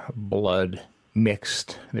their blood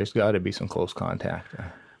mixed, there's got to be some close contact.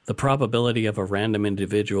 The probability of a random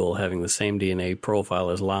individual having the same DNA profile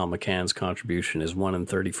as Lyle McCann's contribution is 1 in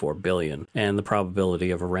 34 billion, and the probability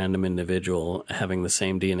of a random individual having the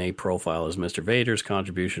same DNA profile as Mr. Vader's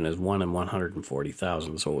contribution is 1 in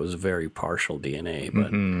 140,000, so it was very partial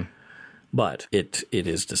DNA, but it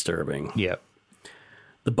is disturbing. Yep.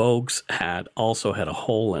 The Bogues hat also had a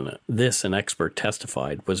hole in it. This, an expert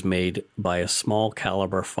testified, was made by a small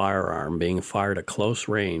caliber firearm being fired at close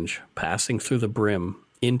range, passing through the brim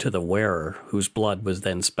into the wearer, whose blood was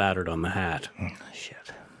then spattered on the hat.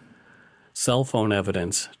 Shit. Cell phone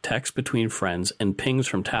evidence, texts between friends, and pings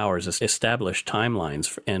from towers established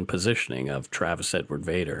timelines and positioning of Travis Edward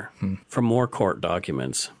Vader. From more court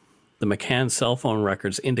documents, the McCann cell phone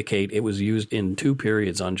records indicate it was used in 2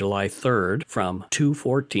 periods on July 3rd from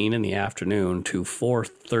 2:14 in the afternoon to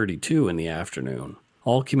 4:32 in the afternoon.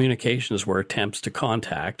 All communications were attempts to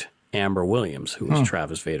contact Amber Williams, who was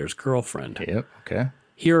Travis Vader's girlfriend. Yep, okay.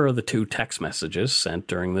 Here are the 2 text messages sent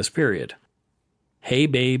during this period. Hey,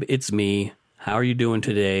 babe, it's me. How are you doing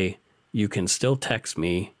today? You can still text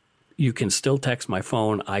me. You can still text my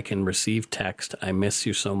phone. I can receive text. I miss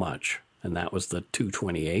you so much. And that was the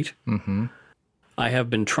 2:28. I have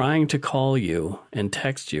been trying to call you and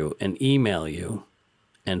text you and email you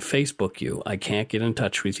and Facebook you. I can't get in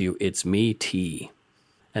touch with you. It's me, T.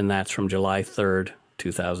 And that's from July 3rd,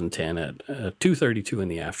 2010 at 2:32 in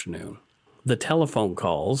the afternoon. The telephone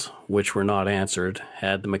calls, which were not answered,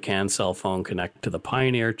 had the McCann cell phone connected to the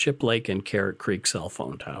Pioneer, Chip Lake, and Carrot Creek cell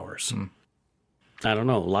phone towers. I don't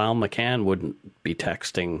know. Lyle McCann wouldn't be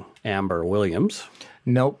texting Amber Williams.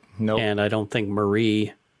 Nope. And I don't think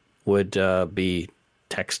Marie would be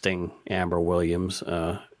texting Amber Williams,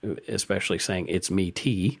 especially saying, it's me,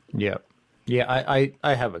 T. Yep. Yeah,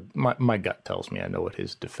 I have my gut tells me I know what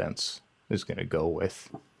his defense is going to go with.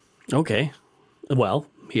 Okay. Well,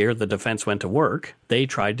 here the defense went to work. They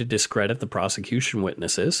tried to discredit the prosecution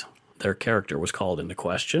witnesses. Their character was called into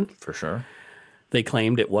question. For sure. They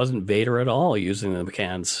claimed it wasn't Vader at all using the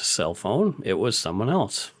McCann's cell phone. It was someone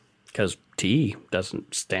else, because T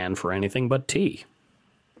doesn't stand for anything but T.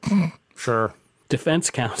 Sure. Defense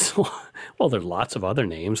counsel, well, there's lots of other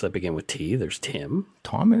names that begin with T. There's Tim.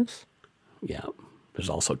 Thomas? Yeah. There's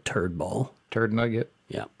also Turdball. Turd Nugget?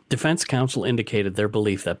 Yeah. Defense counsel indicated their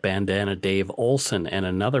belief that Bandana Dave Olson and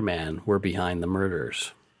another man were behind the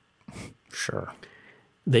murders. Sure.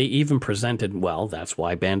 They even presented, well, that's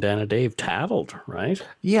why Bandana Dave tattled, right?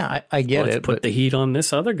 Yeah, I get Let's it. put the heat on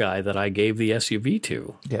this other guy that I gave the SUV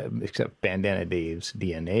to. Yeah, except Bandana Dave's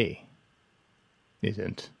DNA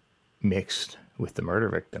isn't mixed with the murder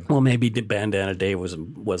victim. Well, maybe Bandana Dave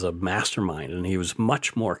was a mastermind, and he was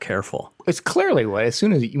much more careful. It's clearly what, as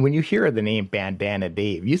soon as, when you hear the name Bandana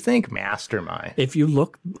Dave, you think mastermind. If you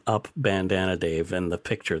look up Bandana Dave and the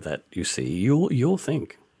picture that you see, you'll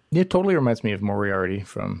think. It totally reminds me of Moriarty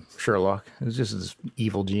from Sherlock. It's just this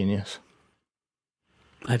evil genius.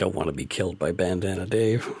 I don't want to be killed by Bandana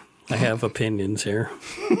Dave. I have opinions here.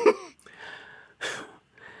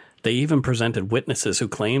 They even presented witnesses who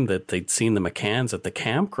claimed that they'd seen the McCanns at the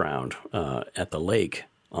campground at the lake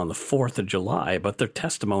on the 4th of July, but their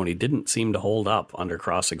testimony didn't seem to hold up under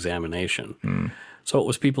cross-examination. So it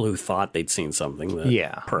was people who thought they'd seen something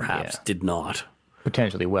that perhaps did not.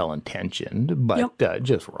 Potentially well-intentioned, but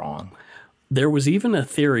just wrong. There was even a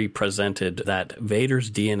theory presented that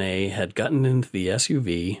Vader's DNA had gotten into the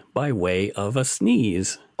SUV by way of a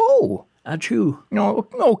sneeze. Oh! Achoo. No,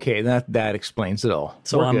 okay, that explains it all.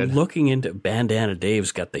 So We're I'm good. looking into Bandana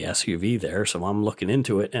Dave's got the SUV there, so I'm looking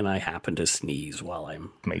into it, and I happen to sneeze while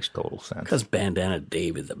I'm... Makes total sense. Because Bandana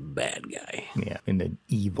Dave is a bad guy. Yeah, and an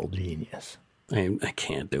evil genius. I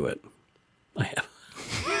can't do it. I have...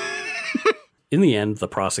 In the end, the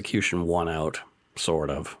prosecution won out, sort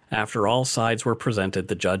of. After all sides were presented,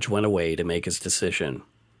 the judge went away to make his decision.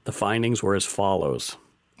 The findings were as follows.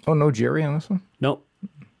 Oh, no Jerry on this one? Nope.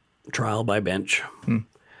 Trial by bench.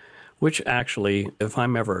 Which actually, if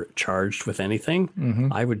I'm ever charged with anything,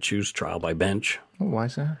 I would choose trial by bench. Oh, why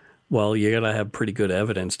is that? Well, you gotta have pretty good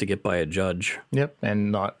evidence to get by a judge. Yep, and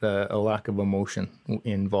not a lack of emotion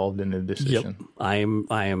involved in the decision. Yep.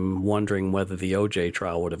 I am wondering whether the OJ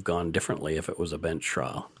trial would have gone differently if it was a bench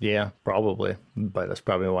trial. Yeah, probably. But that's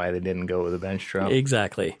probably why they didn't go with a bench trial,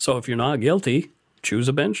 Exactly. So if you're not guilty, choose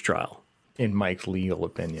a bench trial. in Mike's legal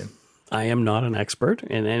opinion. I am not an expert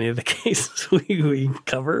in any of the cases we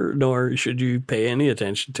cover, nor should you pay any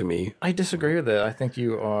attention to me. I disagree with that. I think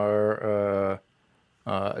you are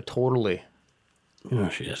totally Oh,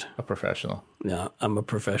 shit. a professional Yeah, I'm a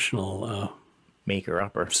professional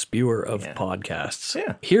maker-upper. spewer of podcasts.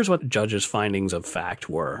 Yeah. Here's what the judge's findings of fact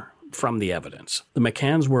were from the evidence. The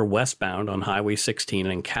McCanns were westbound on Highway 16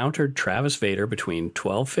 and encountered Travis Vader between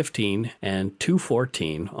 12:15 and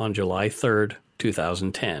 2:14 on July 3rd,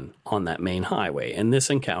 2010 on that main highway, and this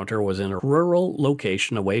encounter was in a rural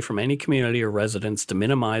location away from any community or residents to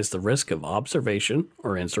minimize the risk of observation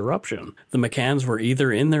or interruption. The McCanns were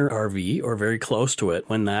either in their RV or very close to it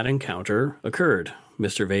when that encounter occurred.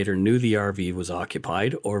 Mr. Vader knew the RV was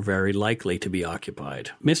occupied or very likely to be occupied.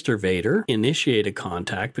 Mr. Vader initiated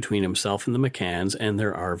contact between himself and the McCanns and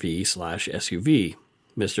their RV/SUV.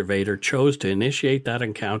 Mr. Vader chose to initiate that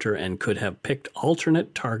encounter and could have picked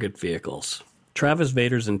alternate target vehicles. Travis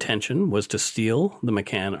Vader's intention was to steal the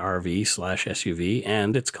McCann RV/SUV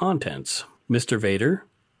and its contents. Mr. Vader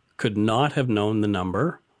could not have known the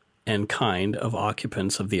number and kind of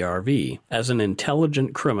occupants of the RV. As an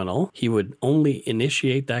intelligent criminal, he would only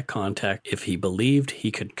initiate that contact if he believed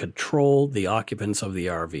he could control the occupants of the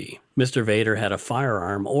RV. Mr. Vader had a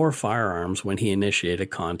firearm or firearms when he initiated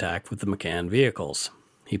contact with the McCann vehicles.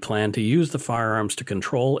 He planned to use the firearms to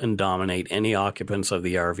control and dominate any occupants of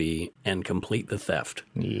the RV and complete the theft.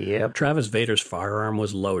 Yep. Travis Vader's firearm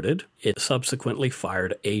was loaded. It subsequently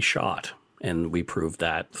fired a shot, and we proved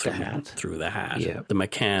that through the hat. Yep. The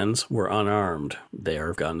McCanns were unarmed.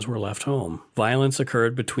 Their guns were left home. Violence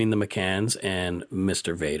occurred between the McCanns and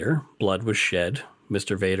Mr. Vader. Blood was shed.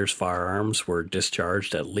 Mr. Vader's firearms were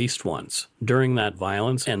discharged at least once. During that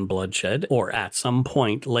violence and bloodshed, or at some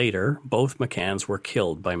point later, both McCanns were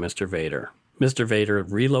killed by Mr. Vader. Mr. Vader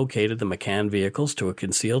relocated the McCann vehicles to a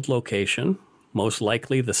concealed location, most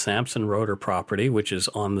likely the Sampson Roeder property, which is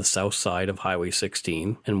on the south side of Highway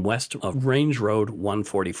 16 and west of Range Road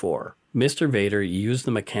 144. Mr. Vader used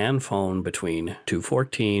the McCann phone between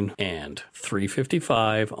 2:14 and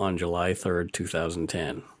 3:55 on July 3rd,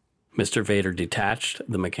 2010. Mr. Vader detached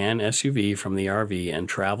the McCann SUV from the RV and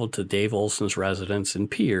traveled to Dave Olson's residence in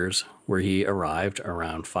Piers, where he arrived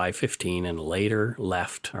around 5:15 and later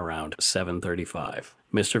left around 7:35.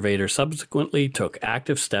 Mr. Vader subsequently took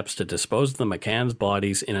active steps to dispose of the McCann's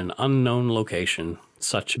bodies in an unknown location,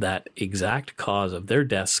 such that exact cause of their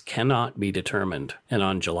deaths cannot be determined. And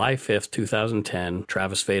on July 5th, 2010,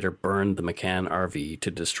 Travis Vader burned the McCann RV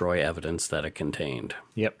to destroy evidence that it contained.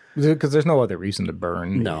 Yep. Because there's no other reason to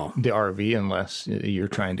burn No. the RV unless you're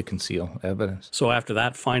trying to conceal evidence. So after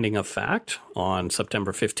that finding of fact, on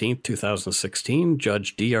September 15th, 2016,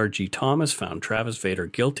 Judge D.R.G. Thomas found Travis Vader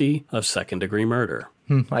guilty of second-degree murder.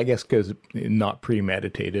 I guess because not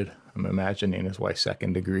premeditated, I'm imagining is why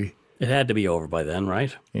second degree. It had to be over by then,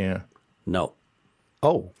 right? Yeah. No.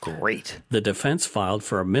 Oh, great. The defense filed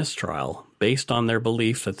for a mistrial based on their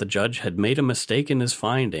belief that the judge had made a mistake in his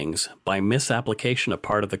findings by misapplication of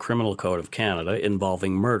part of the Criminal Code of Canada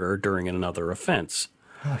involving murder during another offense.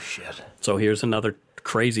 Oh, shit. So here's another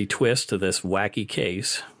crazy twist to this wacky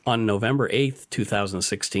case. On November 8th,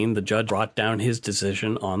 2016, the judge brought down his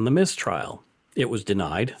decision on the mistrial. It was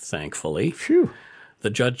denied, thankfully. Phew. The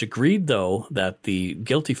judge agreed, though, that the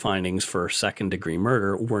guilty findings for second-degree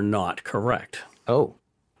murder were not correct. Oh.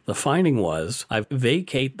 The finding was, I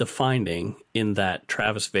vacate the finding in that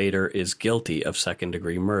Travis Vader is guilty of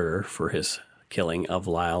second-degree murder for his killing of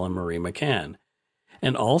Lyle and Marie McCann,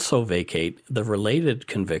 and also vacate the related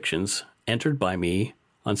convictions entered by me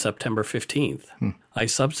on September 15th. I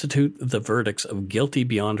substitute the verdicts of guilty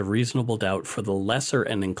beyond a reasonable doubt for the lesser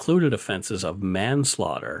and included offenses of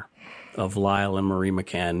manslaughter of Lyle and Marie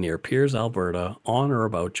McCann near Piers, Alberta, on or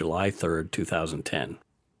about July 3rd, 2010.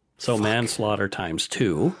 So manslaughter times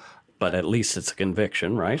 2, but at least it's a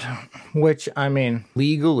conviction, right? Which, I mean,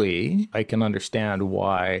 legally, I can understand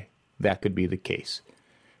why that could be the case.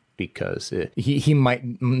 Because he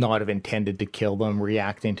might not have intended to kill them,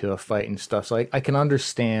 reacting to a fight and stuff. So I can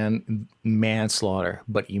understand manslaughter,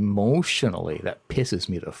 but emotionally, that pisses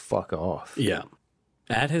me the fuck off. Yeah.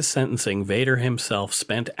 At his sentencing, Vader himself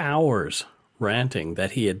spent hours ranting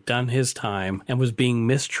that he had done his time and was being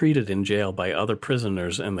mistreated in jail by other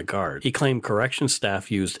prisoners and the guard. He claimed corrections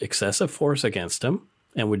staff used excessive force against him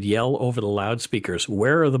and would yell over the loudspeakers,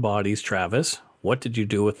 "Where are the bodies, Travis? What did you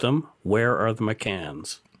do with them? Where are the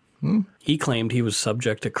McCanns?" He claimed he was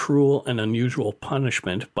subject to cruel and unusual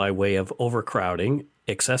punishment by way of overcrowding,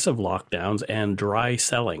 excessive lockdowns, and dry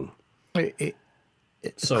celling.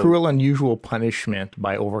 Cruel, unusual punishment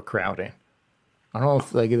by overcrowding. I don't know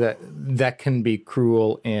if like that can be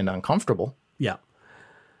cruel and uncomfortable. Yeah.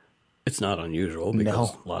 It's not unusual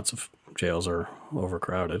because lots of jails are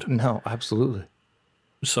overcrowded. No, absolutely.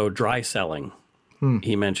 So dry celling,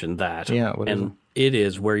 he mentioned that. Yeah, what is it? It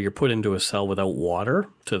is where you're put into a cell without water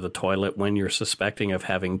to the toilet when you're suspecting of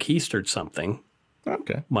having keistered something.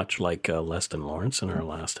 Okay. Much like Leston Lawrence in our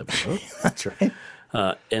last episode. That's right.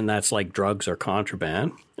 And that's like drugs or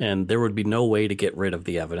contraband. And there would be no way to get rid of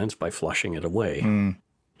the evidence by flushing it away.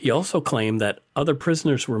 He also claimed that other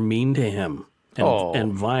prisoners were mean to him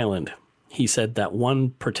and violent. He said that one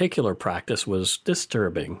particular practice was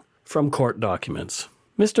disturbing. From court documents,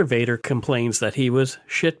 Mr. Vader complains that he was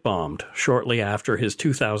shit-bombed shortly after his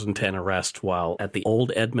 2010 arrest while at the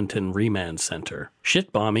Old Edmonton Remand Center.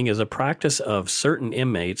 Shit-bombing is a practice of certain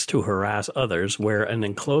inmates to harass others where an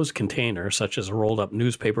enclosed container, such as a rolled-up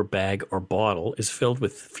newspaper bag or bottle, is filled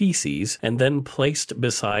with feces and then placed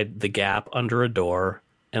beside the gap under a door,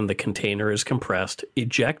 and the container is compressed,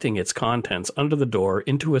 ejecting its contents under the door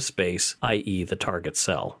into a space, i.e. the target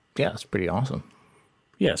cell. Yeah, that's pretty awesome.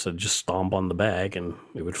 Yeah, so just stomp on the bag and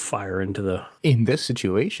it would fire into the... In this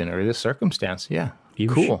situation or this circumstance, yeah.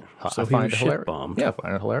 Cool. So I he find was it hilarious. shit-bombed. Yeah, I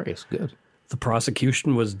find it hilarious. Good. The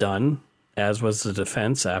prosecution was done, as was the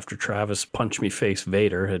defense after Travis Punch-Me-Face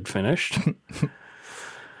Vader had finished.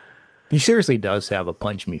 He seriously does have a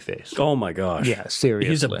punch-me face. Oh my gosh. Yeah, seriously.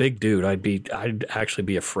 He's a big dude. I'd actually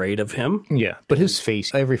be afraid of him. Yeah, but his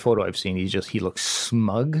face, every photo I've seen, he looks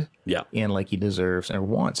smug. Yeah. And like he deserves or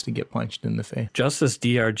wants to get punched in the face. Justice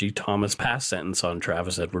D.R.G. Thomas passed sentence on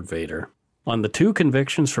Travis Edward Vader. On the 2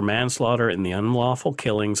 convictions for manslaughter in the unlawful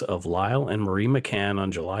killings of Lyle and Marie McCann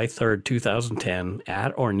on July 3rd, 2010,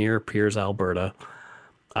 at or near Piers, Alberta,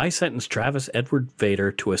 I sentenced Travis Edward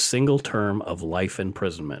Vader to a single term of life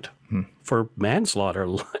imprisonment. For manslaughter,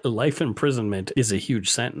 life imprisonment is a huge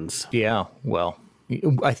sentence. Yeah, well,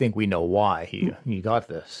 I think we know why he got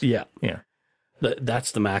this. Yeah. Yeah.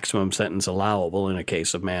 That's the maximum sentence allowable in a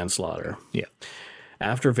case of manslaughter. Yeah.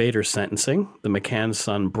 After Vader's sentencing, the McCann's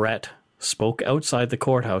son, Brett, spoke outside the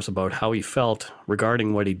courthouse about how he felt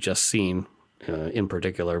regarding what he'd just seen, in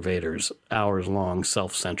particular Vader's hours-long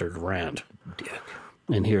self-centered rant. Dick.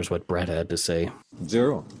 And here's what Brett had to say.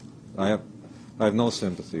 0. I I have no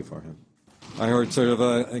sympathy for him. I heard sort of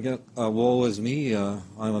woe is me, I'm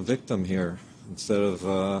a victim here, instead of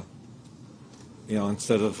who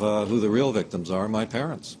the real victims are, my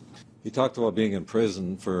parents. He talked about being in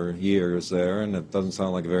prison for years there, and it doesn't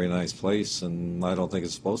sound like a very nice place, and I don't think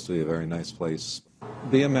it's supposed to be a very nice place.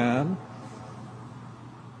 Be a man.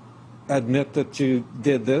 Admit that you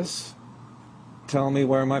did this. Tell me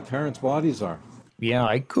where my parents' bodies are. Yeah,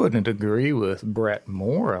 I couldn't agree with Brett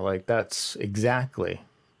more. Like, that's exactly.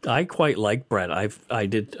 I quite like Brett. I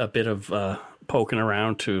did a bit of poking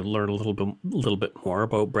around to learn a little bit more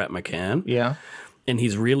about Brett McCann. Yeah. And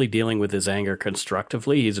he's really dealing with his anger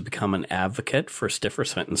constructively. He's become an advocate for stiffer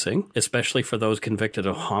sentencing, especially for those convicted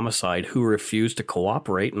of homicide who refuse to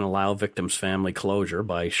cooperate and allow victims' family closure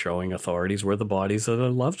by showing authorities where the bodies of their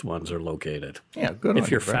loved ones are located. Yeah, good.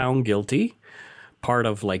 If you're found guilty, part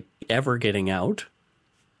of like ever getting out,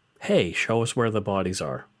 hey, show us where the bodies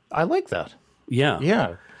are. I like that. Yeah.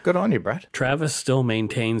 Yeah. Good on you, Brett. Travis still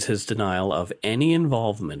maintains his denial of any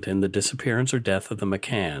involvement in the disappearance or death of the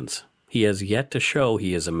McCanns. He has yet to show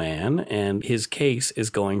he is a man, and his case is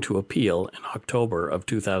going to appeal in October of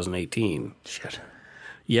 2018. Shit.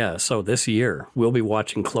 Yeah, so this year, we'll be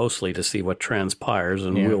watching closely to see what transpires,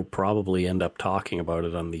 and we'll probably end up talking about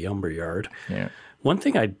it on the Yumber Yard. Yeah. One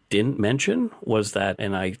thing I didn't mention was that,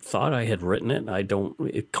 and I thought I had written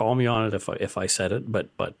it, call me on it if I said it, but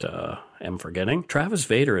am forgetting. Travis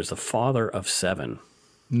Vader is the father of 7.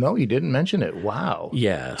 No, you didn't mention it. Wow.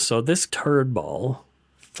 Yeah, so this turd ball...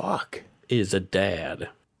 Fuck. Is a dad.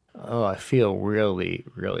 Oh, I feel really,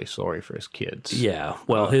 really sorry for his kids. Yeah.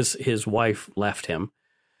 Well, his wife left him.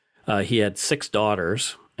 He had 6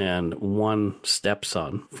 daughters and 1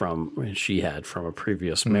 stepson she had from a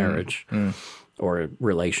previous marriage or a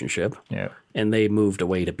relationship. Yeah. And they moved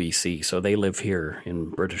away to BC. So they live here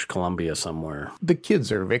in British Columbia somewhere. The kids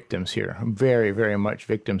are victims here. Very, very much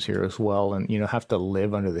victims here as well. And, have to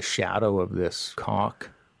live under the shadow of this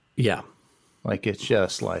cock. Yeah. Like, it's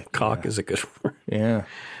just like... Cock is a good word. Yeah.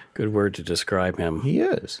 Good word to describe him. He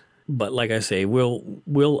is. But like I say, we'll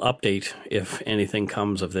update if anything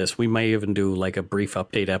comes of this. We may even do like a brief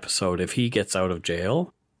update episode. If he gets out of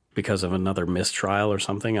jail because of another mistrial or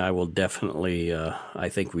something, I will definitely... I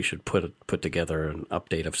think we should put together an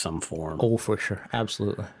update of some form. Oh, for sure.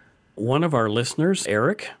 Absolutely. One of our listeners,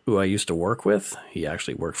 Eric, who I used to work with, he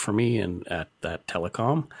actually worked for me at that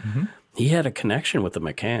telecom. Mm-hmm. He had a connection with the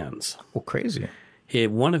McCanns. Oh, crazy.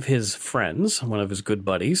 One of his friends, one of his good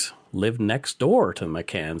buddies, lived next door to the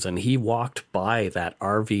McCanns, and he walked by that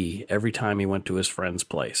RV every time he went to his friend's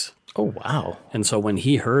place. Oh, wow. And so when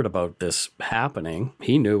he heard about this happening,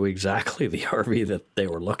 he knew exactly the RV that they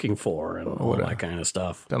were looking for and all that kind of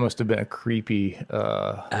stuff. That must have been a creepy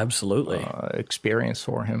absolutely experience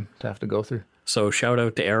for him to have to go through. So shout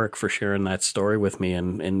out to Eric for sharing that story with me.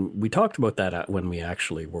 And we talked about that when we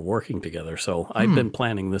actually were working together. So I've been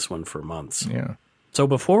planning this one for months. Yeah. So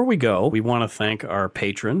before we go, we want to thank our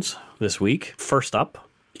patrons this week. First up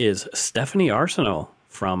is Stephanie Arsenault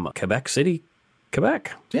from Quebec City,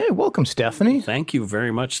 Quebec. Yeah, welcome, Stephanie. Thank you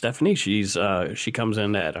very much, Stephanie. She comes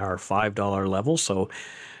in at our $5 level, so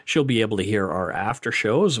she'll be able to hear our after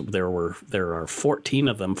shows. There are 14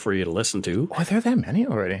 of them for you to listen to. Oh, are there that many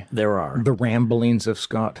already? There are. The ramblings of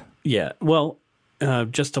Scott. Yeah, well,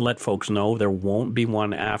 just to let folks know, there won't be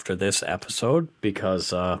one after this episode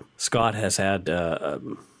because Scott has had a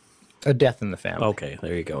death in the family. Okay,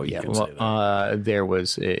 there you go. You can say that. There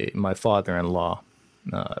was my father-in-law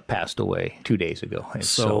passed away 2 days ago, and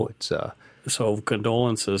so it's. So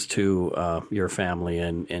condolences to your family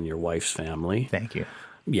and your wife's family. Thank you.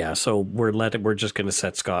 Yeah, so we're just going to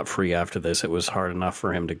set Scott free after this. It was hard enough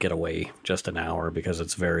for him to get away just an hour because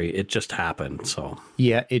it just happened. So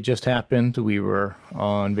yeah, it just happened. We were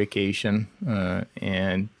on vacation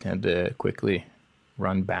and had to quickly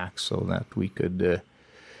run back so that we could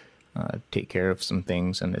take care of some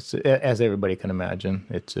things. And it's, as everybody can imagine,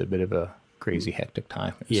 it's a bit of a crazy, hectic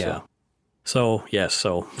time. Yeah. So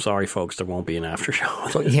sorry, folks, there won't be an after show.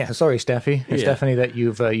 Sorry, Steffi. Stephanie, that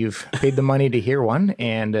you've paid the money to hear one,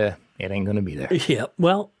 and it ain't going to be there. Yeah.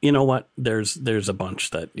 Well, you know what? There's a bunch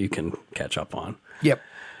that you can catch up on. Yep.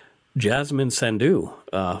 Jasmine Sandhu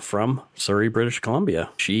from Surrey, British Columbia.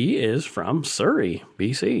 She is from Surrey,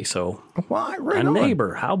 BC. So right on.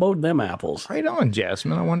 Neighbor. How about them apples? Right on,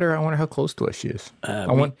 Jasmine. I wonder how close to us she is.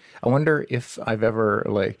 I wonder if I've ever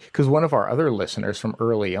because one of our other listeners from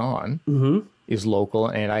early on is local,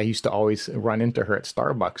 and I used to always run into her at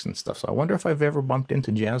Starbucks and stuff. So I wonder if I've ever bumped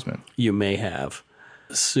into Jasmine. You may have.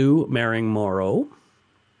 Sue Maring Morrow.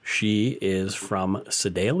 She is from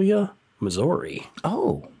Sedalia, Missouri.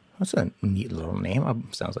 Oh. That's a neat little name.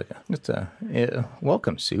 Sounds like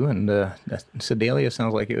welcome, Sue. And Sedalia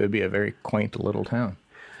sounds like it would be a very quaint little town.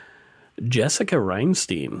 Jessica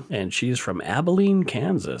Reinstein, and she's from Abilene,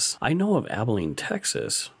 Kansas. I know of Abilene,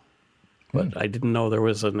 Texas, but I didn't know there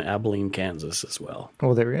was an Abilene, Kansas as well.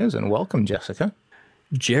 Well, there is, and welcome, Jessica.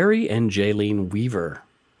 Jerry and Jaylene Weaver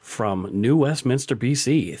from New Westminster,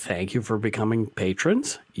 BC. Thank you for becoming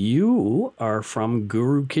patrons. You are from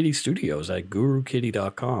Guru Kitty Studios at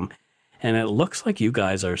gurukitty.com. And it looks like you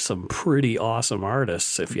guys are some pretty awesome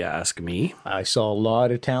artists, if you ask me. I saw a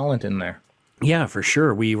lot of talent in there. Yeah, for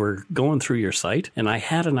sure. We were going through your site, and I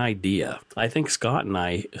had an idea. I think Scott and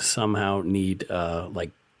I somehow need,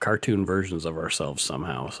 like, cartoon versions of ourselves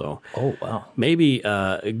somehow. So, oh, wow. Maybe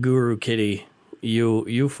Guru Kitty,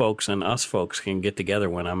 you folks and us folks can get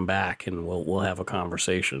together when I'm back, and we'll have a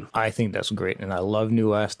conversation. I think that's great, and I love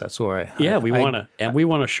New West. That's where we want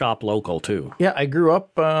to shop local too. Yeah, I grew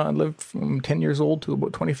up, lived from 10 years old to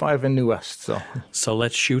about 25 in New West. So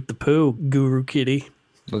let's shoot the poo, Guru Kitty.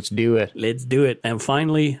 Let's do it. Let's do it. And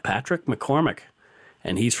finally, Patrick McCormick,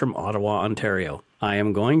 and he's from Ottawa, Ontario. I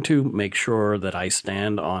am going to make sure that I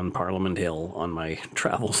stand on Parliament Hill on my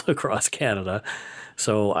travels across Canada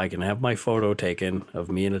so I can have my photo taken of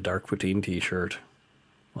me in a Dark Poutine t-shirt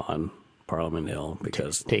on Parliament Hill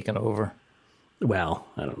because... Taken over. Well,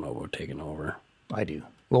 I don't know about taking over. I do.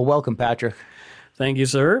 Well, welcome, Patrick. Thank you,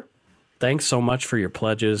 sir. Thanks so much for your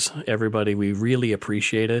pledges, everybody. We really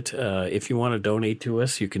appreciate it. If you want to donate to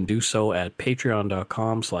us, you can do so at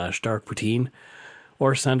patreon.com/darkpoutine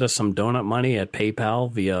or send us some donut money at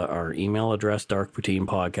PayPal via our email address,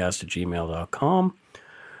 darkpoutine@gmail.com.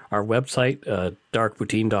 Our website,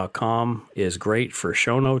 darkpoutine.com, is great for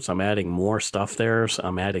show notes. I'm adding more stuff there. So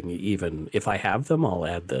I'm adding even, if I have them, I'll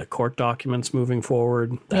add the court documents moving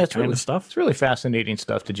forward, that kind of stuff. It's really fascinating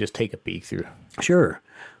stuff to just take a peek through. Sure.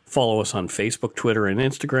 Follow us on Facebook, Twitter, and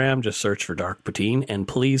Instagram. Just search for Dark Poutine. And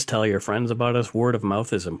please tell your friends about us. Word of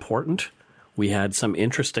mouth is important. We had some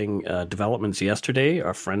interesting developments yesterday.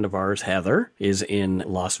 A friend of ours, Heather, is in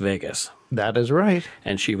Las Vegas. That is right.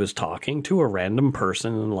 And she was talking to a random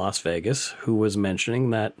person in Las Vegas who was mentioning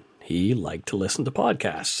that he liked to listen to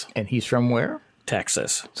podcasts. And he's from where?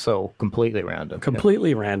 Texas. So completely random.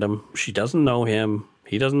 Completely random. She doesn't know him.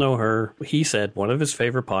 He doesn't know her. He said one of his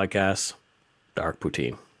favorite podcasts, Dark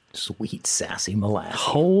Poutine. Sweet, sassy molasses.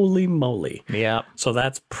 Holy moly. Yeah. So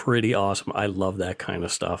that's pretty awesome. I love that kind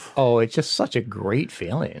of stuff. Oh, it's just such a great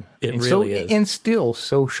feeling. It really is. And still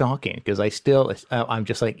so shocking because I'm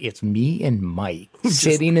just like, it's me and Mike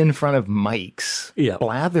sitting in front of Mike's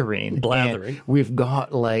blathering. And we've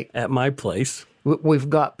got at my place. We've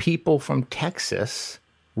got people from Texas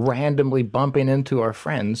randomly bumping into our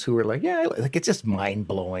friends who are like, yeah, like it's just mind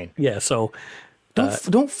blowing. Yeah. So,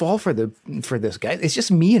 don't fall for this guy. It's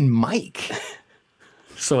just me and Mike.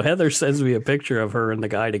 So Heather sends me a picture of her and the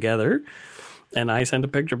guy together, and I send a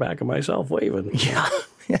picture back of myself waving. Yeah,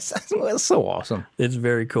 yes, that's so awesome. It's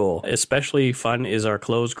very cool. Especially fun is our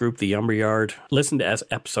closed group, the Yumber Yard. Listen to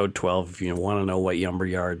episode 12 if you want to know what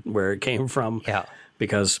Yumber Yard, where it came from. Yeah,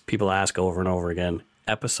 because people ask over and over again.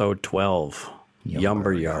 Episode 12,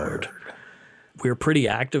 Yumber Yard. We're pretty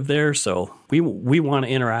active there, so we want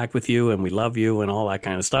to interact with you, and we love you and all that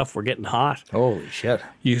kind of stuff. We're getting hot. Holy shit.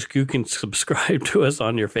 You can subscribe to us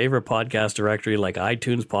on your favorite podcast directory like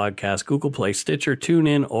iTunes Podcast, Google Play, Stitcher,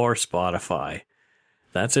 TuneIn, or Spotify.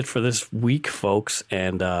 That's it for this week, folks,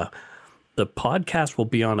 and the podcast will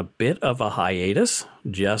be on a bit of a hiatus,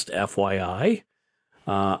 just FYI.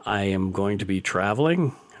 I am going to be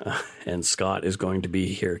traveling. And Scott is going to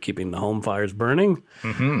be here keeping the home fires burning.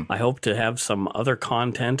 Mm-hmm. I hope to have some other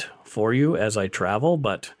content for you as I travel,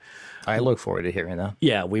 but I look forward to hearing that.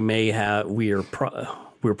 Yeah, we may have. We're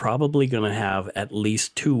probably going to have at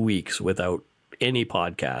least 2 weeks without any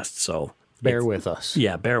podcasts. So bear with us.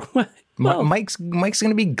 Yeah, bear. Well, Mike's going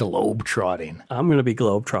to be globe-trotting. I'm going to be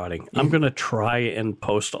globe-trotting. I'm going to try and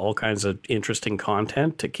post all kinds of interesting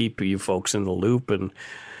content to keep you folks in the loop and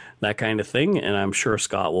that kind of thing, and I'm sure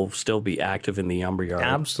Scott will still be active in the Yumber Yard.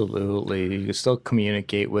 Absolutely. You can still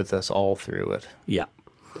communicate with us all through it. Yeah.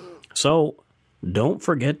 So, don't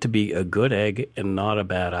forget to be a good egg and not a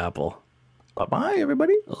bad apple. Bye-bye,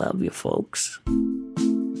 everybody. Love you, folks.